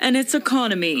Kentucky and its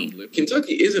economy.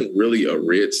 Kentucky isn't really a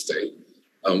red state.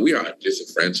 We are a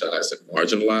disenfranchised and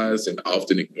marginalized and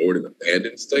often ignored and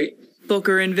abandoned state.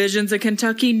 Booker envisions a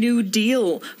Kentucky New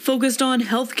Deal focused on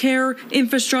health care,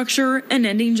 infrastructure, and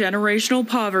ending generational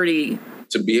poverty.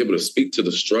 To be able to speak to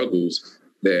the struggles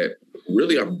that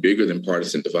really are bigger than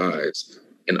partisan divides,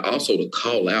 and also to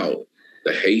call out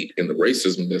the hate and the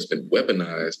racism that's been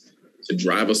weaponized to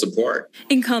drive us apart.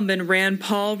 Incumbent Rand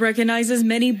Paul recognizes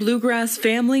many bluegrass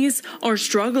families are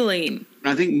struggling.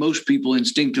 I think most people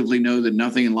instinctively know that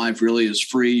nothing in life really is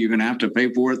free. You're going to have to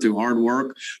pay for it through hard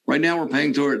work. Right now, we're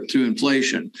paying for it through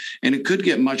inflation, and it could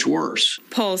get much worse.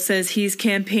 Paul says he's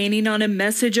campaigning on a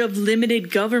message of limited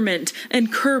government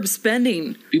and curb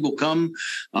spending. People come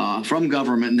from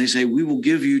government and they say, we will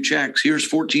give you checks. Here's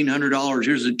 $1,400.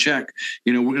 Here's a check.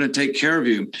 We're going to take care of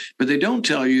you. But they don't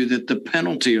tell you that the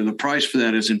penalty or the price for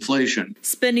that is inflation.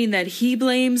 Spending that he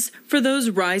blames for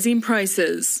those rising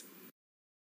prices.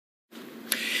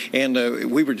 And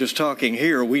we were just talking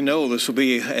here. We know this will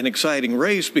be an exciting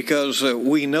race because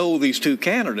we know these two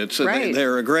candidates. Right.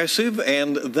 They're aggressive,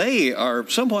 and they are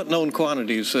somewhat known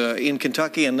quantities in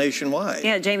Kentucky and nationwide.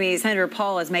 Yeah, Jamie, Senator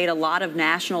Paul has made a lot of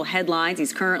national headlines.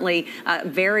 He's currently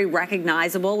very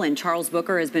recognizable, and Charles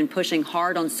Booker has been pushing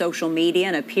hard on social media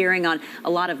and appearing on a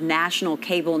lot of national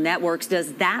cable networks.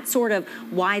 Does that sort of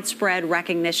widespread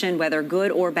recognition, whether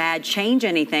good or bad, change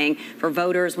anything for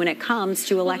voters when it comes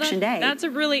to Election Day? That's a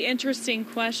really interesting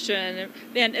question,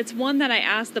 and it's one that I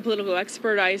asked the political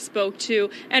expert I spoke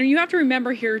to. And you have to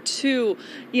remember here too,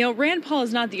 Rand Paul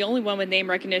is not the only one with name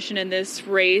recognition in this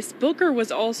race. Booker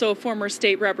was also a former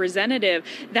state representative.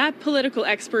 That political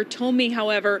expert told me,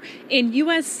 however, in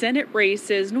U.S. Senate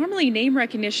races, normally name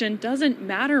recognition doesn't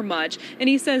matter much. And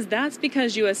he says that's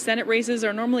because U.S. Senate races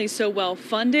are normally so well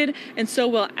funded and so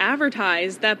well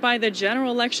advertised that by the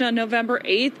general election on November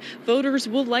 8th, voters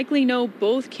will likely know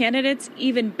both candidates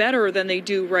even better than they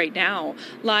do right now.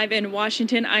 Live in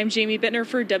Washington, I'm Jamie Bittner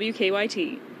for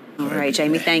WKYT. All right,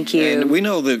 Jamie, thank you. And we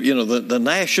know that, the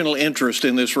national interest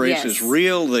in this race is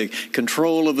real. The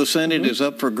control of the Senate is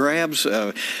up for grabs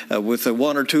with a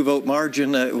 1 or 2 vote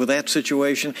margin with that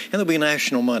situation. And there'll be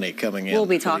national money coming in. We'll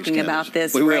be talking about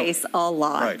this race a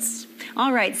lot. Right.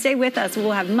 All right, stay with us.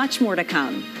 We'll have much more to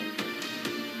come.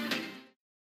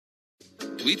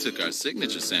 We took our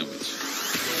signature sandwich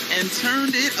and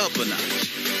turned it up a notch.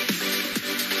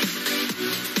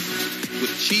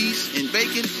 With cheese and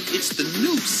bacon, it's the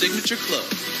new Signature Club,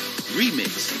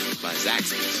 remixed by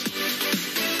Zaxby's.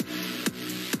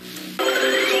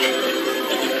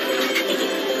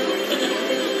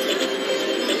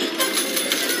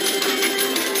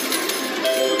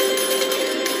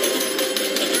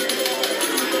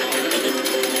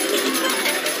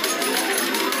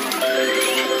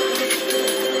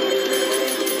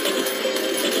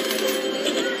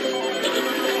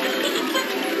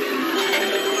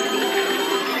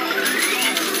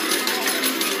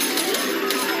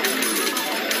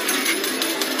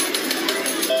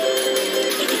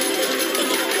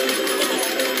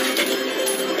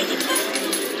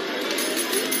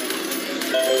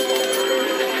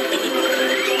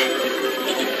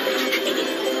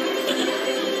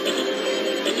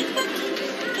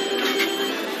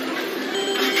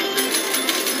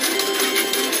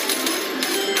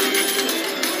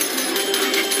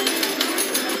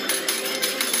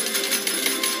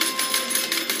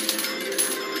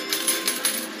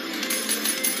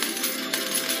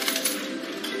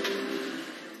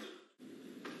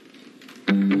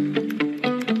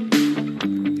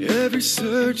 Every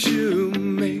search you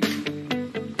make,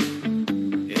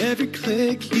 every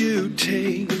click you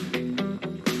take,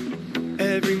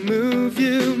 every move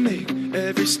you make,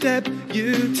 every step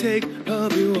you take, I'll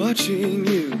be watching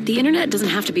you. The internet doesn't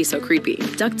have to be so creepy.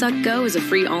 DuckDuckGo is a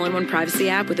free all-in-one privacy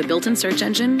app with a built-in search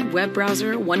engine, web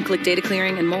browser, one-click data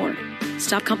clearing, and more.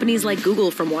 Stop companies like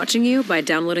Google from watching you by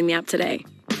downloading the app today.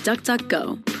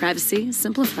 DuckDuckGo. Privacy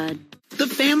simplified. The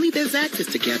family that Zax is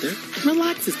together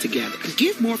relaxes together.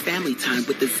 Give more family time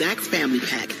with the Zax Family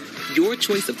Pack. Your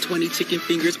choice of 20 chicken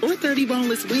fingers or 30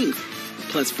 boneless wings.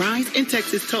 Plus fries and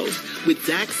Texas toast with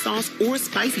Zax sauce or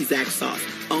spicy Zax sauce.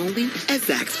 Only at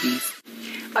Zaxby's.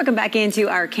 Welcome back into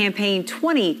our campaign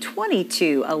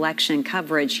 2022 election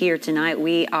coverage here tonight.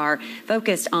 We are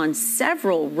focused on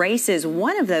several races.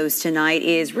 One of those tonight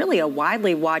is really a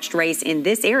widely watched race in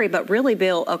this area, but really,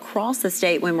 Bill, across the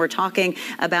state when we're talking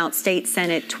about State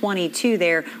Senate 22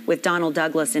 there with Donald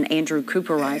Douglas and Andrew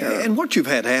Cooperrider. And what you've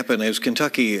had happen is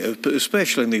Kentucky,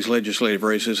 especially in these legislative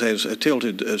races, has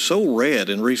tilted so red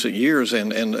in recent years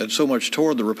and so much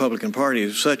toward the Republican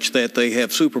Party, such that they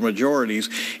have supermajorities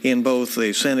in both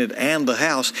the Senate and the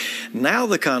House. Now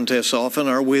the contests often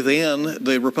are within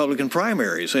the Republican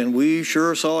primaries, and we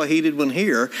sure saw a heated one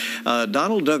here.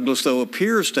 Donald Douglas, though,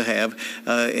 appears to have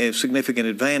a significant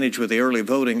advantage with the early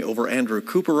voting over Andrew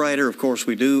Cooperrider. Of course,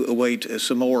 we do await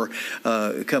some more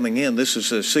coming in. This is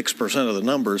 6% of the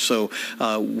numbers, so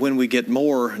when we get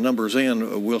more numbers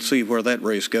in, we'll see where that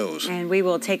race goes. And we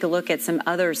will take a look at some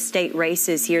other state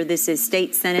races here. This is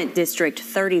State Senate District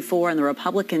 34 on the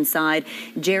Republican side.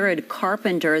 Jared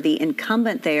Carpenter, the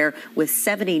incumbent there, with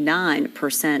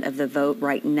 79% of the vote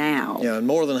right now. Yeah, and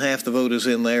more than half the vote is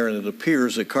in there, and it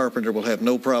appears that Carpenter will have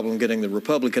no problem getting the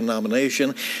Republican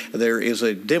nomination. There is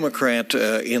a Democrat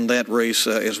in that race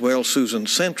as well, Susan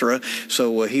Centra,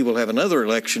 so he will have another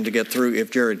election to get through if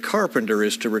Jared Carpenter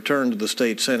is to return to the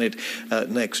state Senate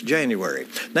next January.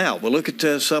 Now, we'll look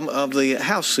at some of the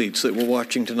House seats that we're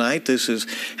watching tonight. This is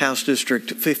House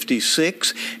District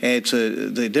 56. It's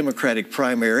the Democratic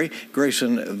primary. Grayson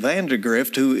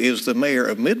Vandergrift, who is the mayor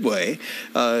of Midway,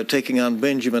 taking on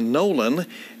Benjamin Nolan.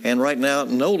 And right now,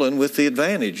 Nolan with the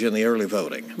advantage in the early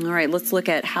voting. All right, let's look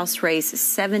at House Race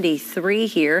 73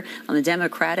 here on the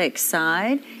Democratic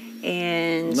side.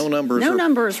 And no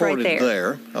numbers right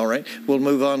there. All right. We'll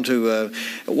move on to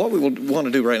what we will want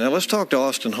to do right now. Let's talk to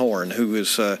Austin Horn, who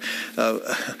is a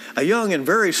young and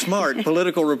very smart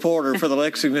political reporter for the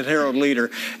Lexington Herald-Leader,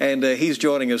 and he's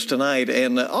joining us tonight.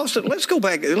 And Austin, let's go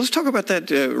back. Let's talk about that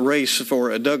race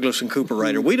for Douglas and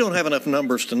Cooperrider. We don't have enough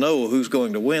numbers to know who's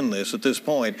going to win this at this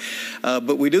point,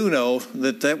 but we do know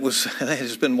that that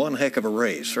has been one heck of a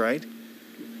race, right?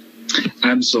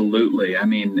 Absolutely. I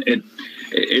mean,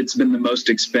 it's been the most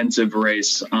expensive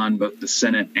race on both the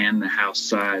Senate and the House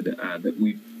side that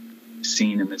we've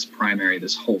seen in this primary,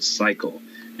 this whole cycle.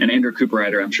 And Andrew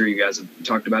Cooperrider, I'm sure you guys have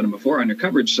talked about him before on your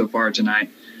coverage so far tonight,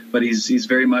 but he's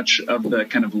very much of the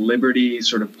kind of liberty,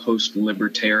 sort of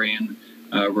post-libertarian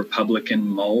Republican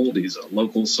mold. He's a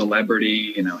local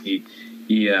celebrity. You know, he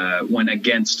went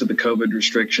against the COVID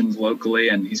restrictions locally,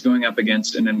 and he's going up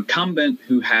against an incumbent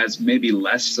who has maybe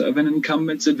less of an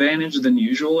incumbent's advantage than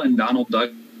usual in Donald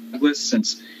Douglas,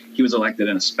 since he was elected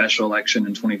in a special election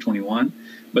in 2021.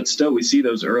 But still, we see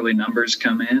those early numbers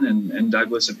come in, and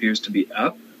Douglas appears to be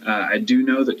up. I do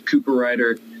know that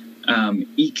Cooperrider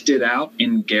eked it out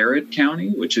in Garrett County,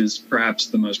 which is perhaps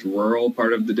the most rural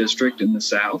part of the district in the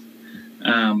South.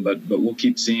 But we'll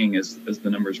keep seeing as the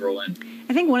numbers roll in.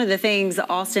 I think one of the things,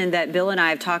 Austin, that Bill and I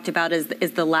have talked about is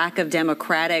the lack of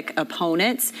Democratic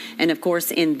opponents. And, of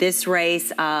course, in this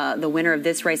race, the winner of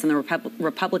this race on the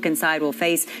Republican side will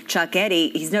face Chuck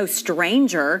Eddy. He's no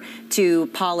stranger to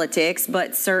politics,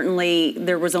 but certainly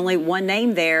there was only one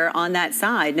name there on that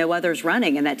side. No others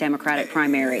running in that Democratic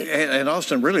primary. And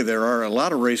Austin, really, there are a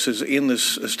lot of races in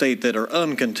this state that are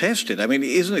uncontested. I mean,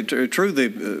 isn't it true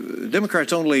the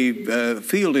Democrats only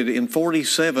fielded in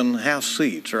 47 House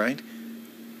seats, right?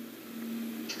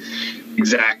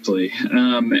 Exactly.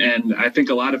 And I think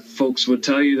a lot of folks would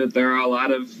tell you that there are a lot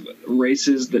of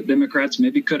races that Democrats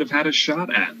maybe could have had a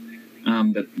shot at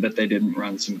that they didn't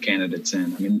run some candidates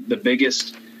in. I mean, the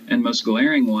biggest and most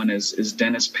glaring one is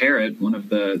Dennis Parrott, one of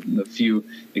the few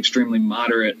extremely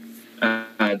moderate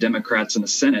Democrats in the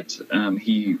Senate.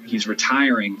 He's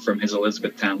retiring from his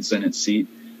Elizabethtown Senate seat,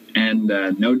 and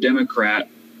no Democrat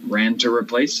ran to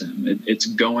replace him. It's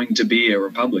going to be a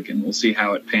Republican. We'll see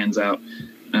how it pans out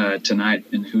tonight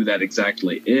and who that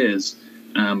exactly is.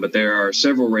 But there are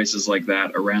several races like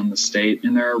that around the state,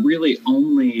 and there are really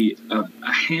only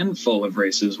a handful of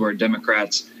races where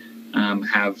Democrats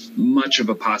have much of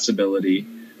a possibility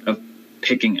of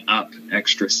picking up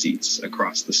extra seats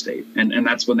across the state. And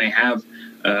that's when they have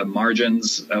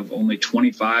margins of only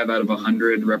 25 out of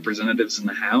 100 representatives in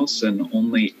the House and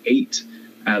only 8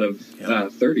 out of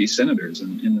 30 senators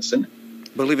in the Senate.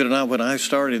 Believe it or not, when I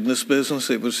started in this business,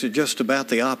 it was just about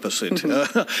the opposite, in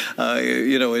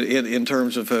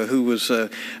terms of who was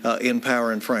in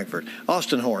power in Frankfort.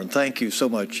 Austin Horn, thank you so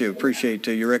much. Appreciate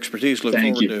your expertise. Look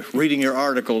forward to reading your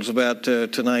articles about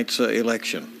tonight's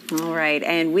election. All right,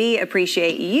 and we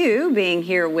appreciate you being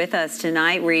here with us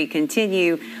tonight. We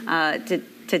continue to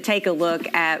take a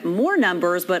look at more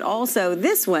numbers, but also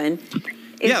this one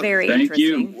is very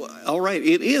interesting. You. All right,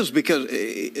 it is, because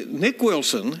Nick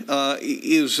Wilson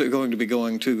is going to be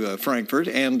going to Frankfort,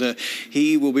 and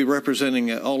he will be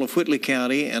representing all of Whitley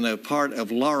County and a part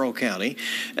of Laurel County.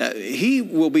 He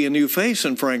will be a new face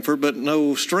in Frankfort, but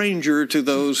no stranger to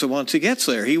those once he gets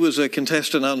there. He was a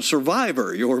contestant on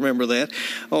Survivor. You'll remember that.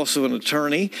 Also an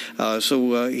attorney,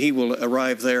 so he will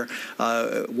arrive there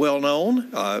well known.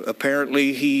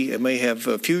 Apparently, he may have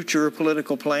future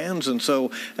political plans, and so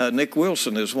Nick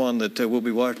Wilson is one that we'll be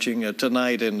watching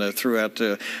tonight and throughout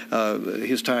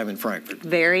his time in Frankfort.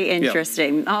 Very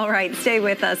interesting. Yeah. All right, stay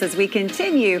with us as we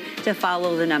continue to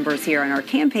follow the numbers here on our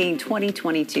Campaign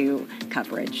 2022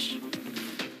 coverage.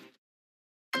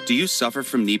 Do you suffer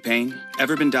from knee pain?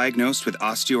 Ever been diagnosed with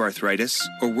osteoarthritis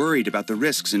or worried about the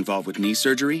risks involved with knee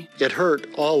surgery? It hurt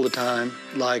all the time,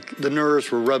 like the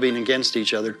nerves were rubbing against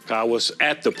each other. I was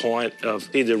at the point of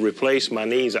either replace my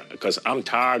knees because I'm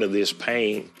tired of this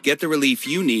pain. Get the relief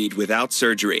you need without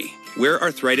surgery. We're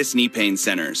Arthritis Knee Pain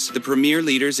Centers, the premier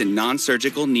leaders in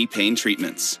non-surgical knee pain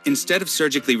treatments. Instead of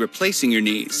surgically replacing your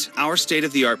knees, our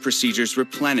state-of-the-art procedures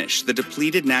replenish the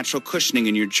depleted natural cushioning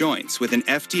in your joints with an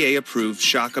FDA-approved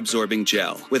shock-absorbing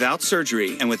gel, without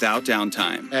surgery and without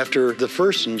downtime. After the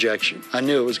first injection, I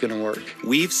knew it was going to work.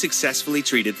 We've successfully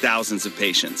treated thousands of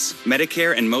patients.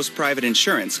 Medicare and most private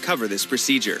insurance cover this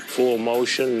procedure. Full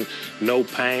motion, no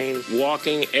pain,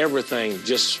 walking, everything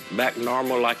just back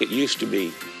normal like it used to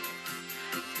be.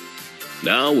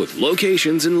 Now with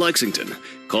locations in Lexington,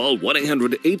 call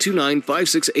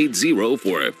 1-800-829-5680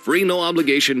 for a free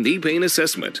no-obligation knee pain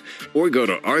assessment or go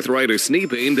to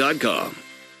arthritis-kneepain.com.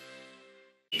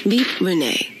 Meet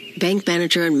Renee, bank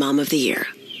manager and mom of the year.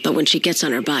 But when she gets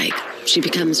on her bike, she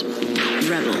becomes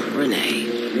Rebel Renee.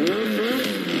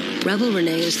 Rebel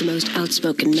Renee is the most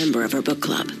outspoken member of her book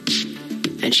club.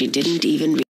 And she didn't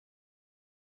even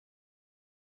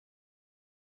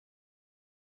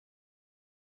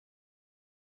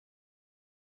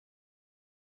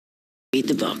read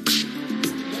the book.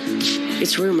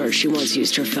 It's rumored she once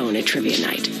used her phone at trivia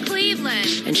night.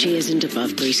 Cleveland! And she isn't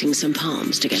above greasing some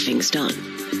palms to get things done.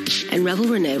 And Rebel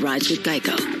Renee rides with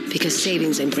Geico because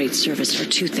savings and great service are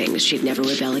two things she'd never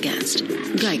rebel against.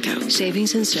 Geico,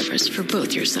 savings and service for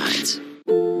both your sides.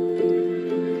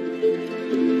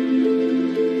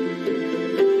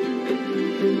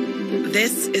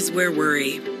 This is where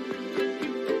worry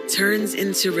turns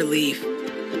into relief,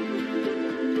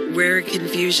 where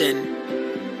confusion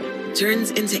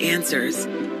turns into answers.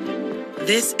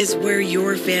 This is where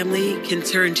your family can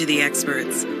turn to the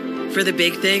experts for the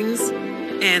big things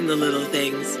and the little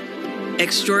things.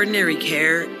 Extraordinary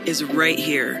care is right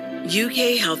here.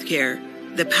 UK Healthcare,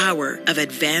 the power of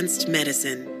advanced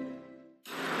medicine.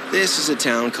 This is a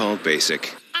town called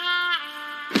Basic,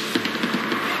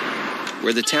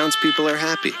 where the townspeople are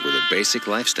happy with a basic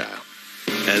lifestyle.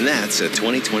 And that's a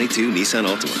 2022 Nissan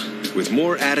Altima, with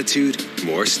more attitude,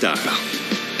 more style,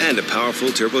 and a powerful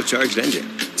turbocharged engine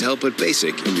to help put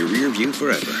basic in your rear view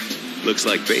forever. Looks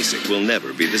like basic will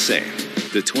never be the same.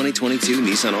 The 2022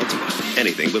 Nissan Altima,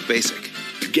 anything but basic.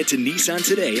 Get to Nissan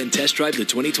today and test drive the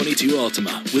 2022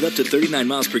 Altima with up to 39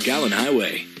 miles per gallon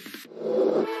highway.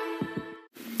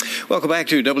 Welcome back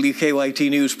to WKYT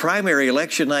News primary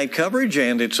election night coverage,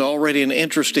 and it's already an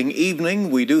interesting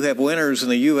evening. We do have winners in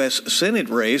the U.S. Senate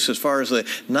race. As far as the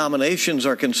nominations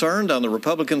are concerned, on the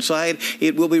Republican side,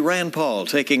 it will be Rand Paul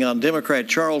taking on Democrat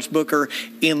Charles Booker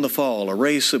in the fall, a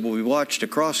race that will be watched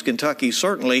across Kentucky,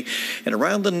 certainly, and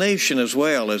around the nation as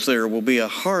well, as there will be a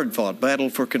hard-fought battle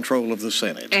for control of the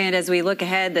Senate. And as we look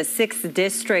ahead, the 6th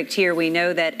district here, we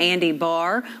know that Andy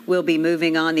Barr will be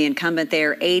moving on, the incumbent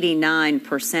there,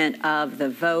 89% of the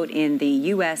vote in the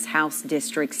U.S. House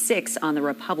District 6 on the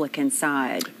Republican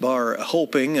side. Barr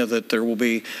hoping that there will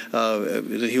be,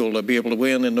 that he'll be able to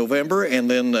win in November and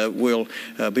then will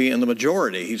be in the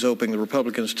majority. He's hoping the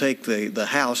Republicans take the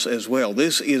House as well.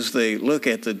 This is the look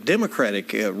at the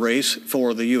Democratic race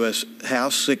for the U.S.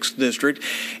 House, 6th District.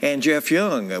 And Jeff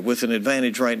Young with an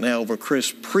advantage right now over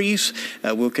Chris Priest.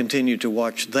 We'll continue to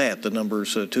watch that. The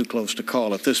numbers too close to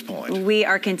call at this point. We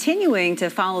are continuing to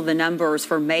follow the numbers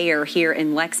for mayor here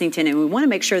in Lexington, and we want to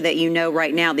make sure that you know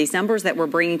right now these numbers that we're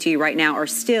bringing to you right now are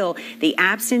still the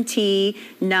absentee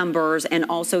numbers and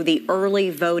also the early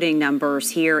voting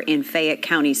numbers here in Fayette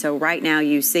County. So right now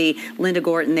you see Linda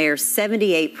Gorton there,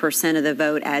 78% of the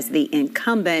vote as the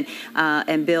incumbent.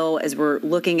 And Bill, as we're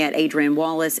looking at Adrienne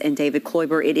Wallace and David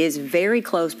Kloiber, it is very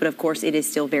close, but of course it is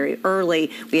still very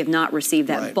early. We have not received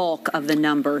that bulk of the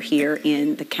number here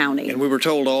in the county. And we were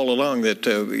told all along that,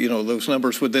 those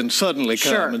numbers would then suddenly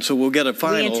come. And so we'll get a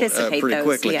final pretty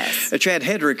quickly. Yes. Chad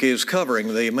Hedrick is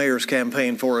covering the mayor's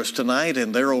campaign for us tonight,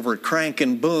 and they're over at Crank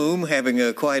and Boom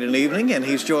having quite an evening, and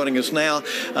he's joining us now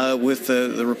with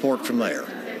the report from there.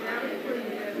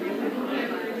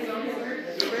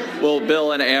 Well,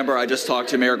 Bill and Amber, I just talked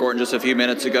to Mayor Gorton just a few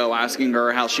minutes ago, asking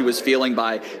her how she was feeling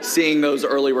by seeing those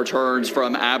early returns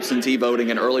from absentee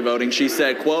voting and early voting. She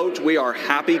said, quote, "We are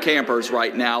happy campers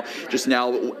right now, just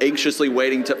now anxiously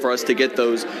waiting for us to get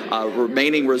those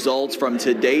remaining results from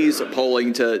today's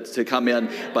polling to come in."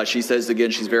 But she says, again,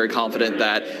 she's very confident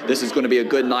that this is going to be a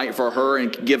good night for her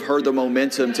and give her the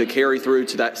momentum to carry through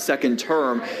to that second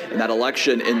term in that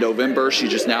election in November. She's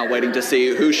just now waiting to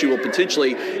see who she will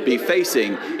potentially be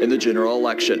facing in the general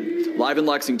election. Live in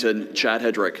Lexington, Chad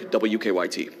Hedrick,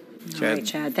 WKYT. All right,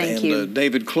 Chad, thank you.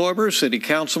 David Kloiber, city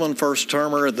councilman, first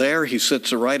termer there. He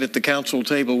sits right at the council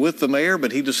table with the mayor,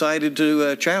 but he decided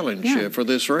to challenge for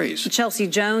this race. Chelsea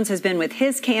Jones has been with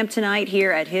his camp tonight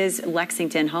here at his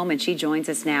Lexington home, and she joins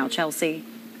us now. Chelsea.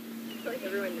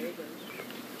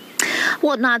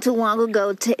 Well, not too long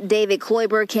ago, David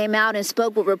Kloiber came out and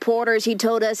spoke with reporters. He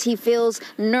told us he feels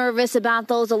nervous about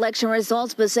those election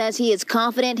results, but says he is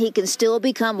confident he can still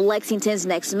become Lexington's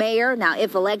next mayor. Now,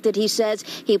 if elected, he says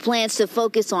he plans to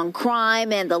focus on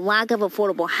crime and the lack of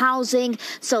affordable housing.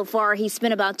 So far, he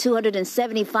spent about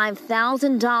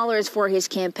 $275,000 for his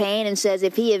campaign and says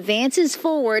if he advances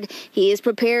forward, he is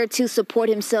prepared to support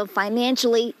himself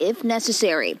financially if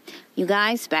necessary. You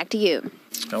guys, back to you.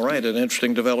 All right, an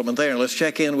interesting development there. Let's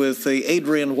check in with the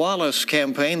Adrienne Wallace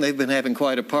campaign. They've been having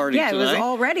quite a party tonight. Yeah, it was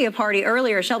already a party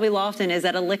earlier. Shelby Lofton is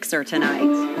at Elixir tonight.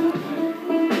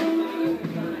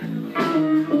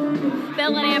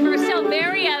 Bill and Amber, still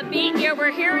very upbeat here.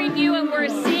 We're hearing you and we're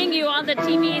seeing you on the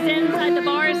TVs inside the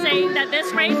bar saying that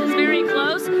this race is very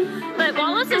close. But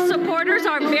Wallace's supporters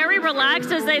are very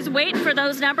relaxed as they wait for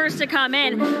those numbers to come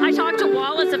in. I talked to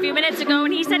Wallace a few minutes ago,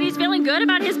 and he said he's feeling good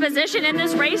about his position in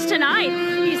this race tonight.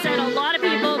 He said a lot of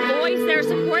people voiced their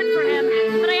support for him.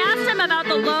 But I asked him about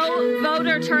the low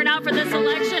voter turnout for this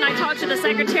election. I talked to the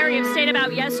Secretary of State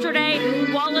about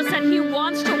yesterday. Wallace said he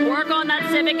wants to work on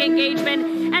that civic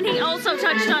engagement, and he also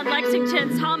touched on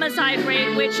Lexington's homicide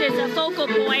rate, which is a focal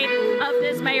point of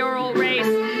this mayoral race.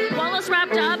 Wallace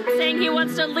wrapped up saying he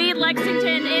wants to lead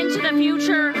Lexington into the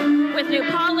future with new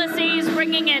policies,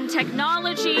 bringing in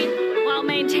technology while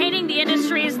maintaining the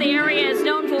industries the area is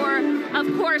known for. Of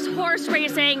course, horse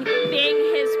racing being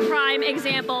his prime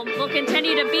example. We'll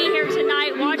continue to be here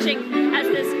tonight watching as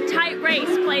this tight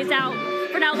race plays out.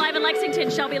 For now, live in Lexington,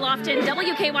 Shelby Lofton,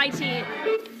 WKYT.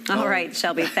 All right,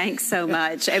 Shelby, thanks so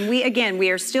much. And we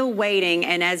are still waiting.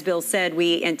 And as Bill said,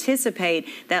 we anticipate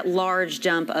that large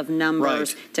jump of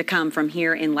numbers to come from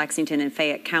here in Lexington and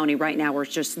Fayette County. Right now, we're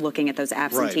just looking at those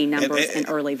absentee numbers and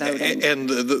early voting. And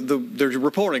they're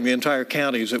reporting the entire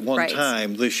counties at one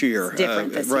time this year. It's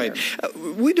different this year.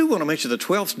 We do want to mention the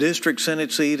 12th District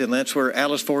Senate seat, and that's where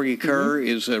Alice Forgy Kerr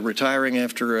is retiring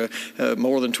after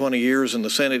more than 20 years in the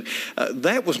Senate.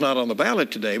 That was not on the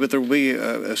ballot today, but there will be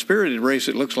a spirited race,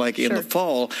 it looks like, in the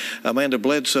fall. Amanda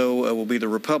Bledsoe will be the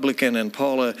Republican, and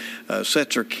Paula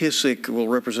Setzer-Kissick will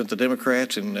represent the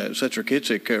Democrats. And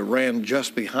Setzer-Kissick ran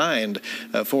just behind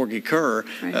Forgy Kerr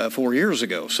 4 years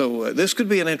ago. So this could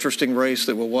be an interesting race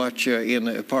that we'll watch in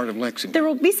a part of Lexington. There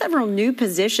will be several new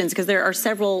positions because there are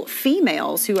several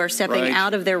females who are stepping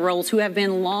out of their roles who have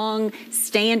been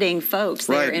long-standing folks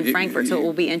there in Frankfort. So it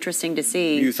will be interesting to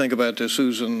see. You think about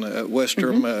Susan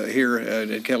Westrom here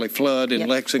at Kelly Flood in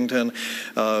Lexington.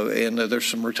 And there's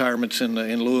some retirements in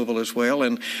Louisville as well.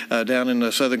 And down in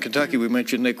southern Kentucky, we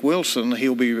mentioned Nick Wilson.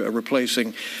 He'll be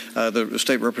replacing the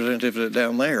state representative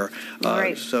down there. All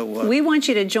right. So we want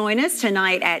you to join us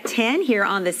tonight at 10 here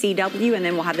on the CW, and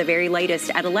then we'll have the very latest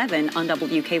at 11 on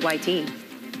WKYT.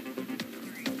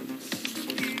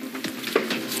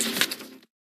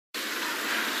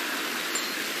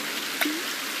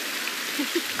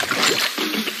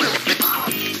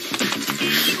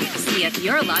 If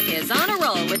your luck is on a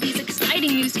roll with these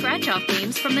exciting new scratch-off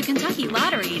games from the Kentucky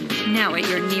Lottery. Now at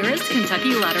your nearest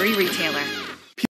Kentucky Lottery retailer.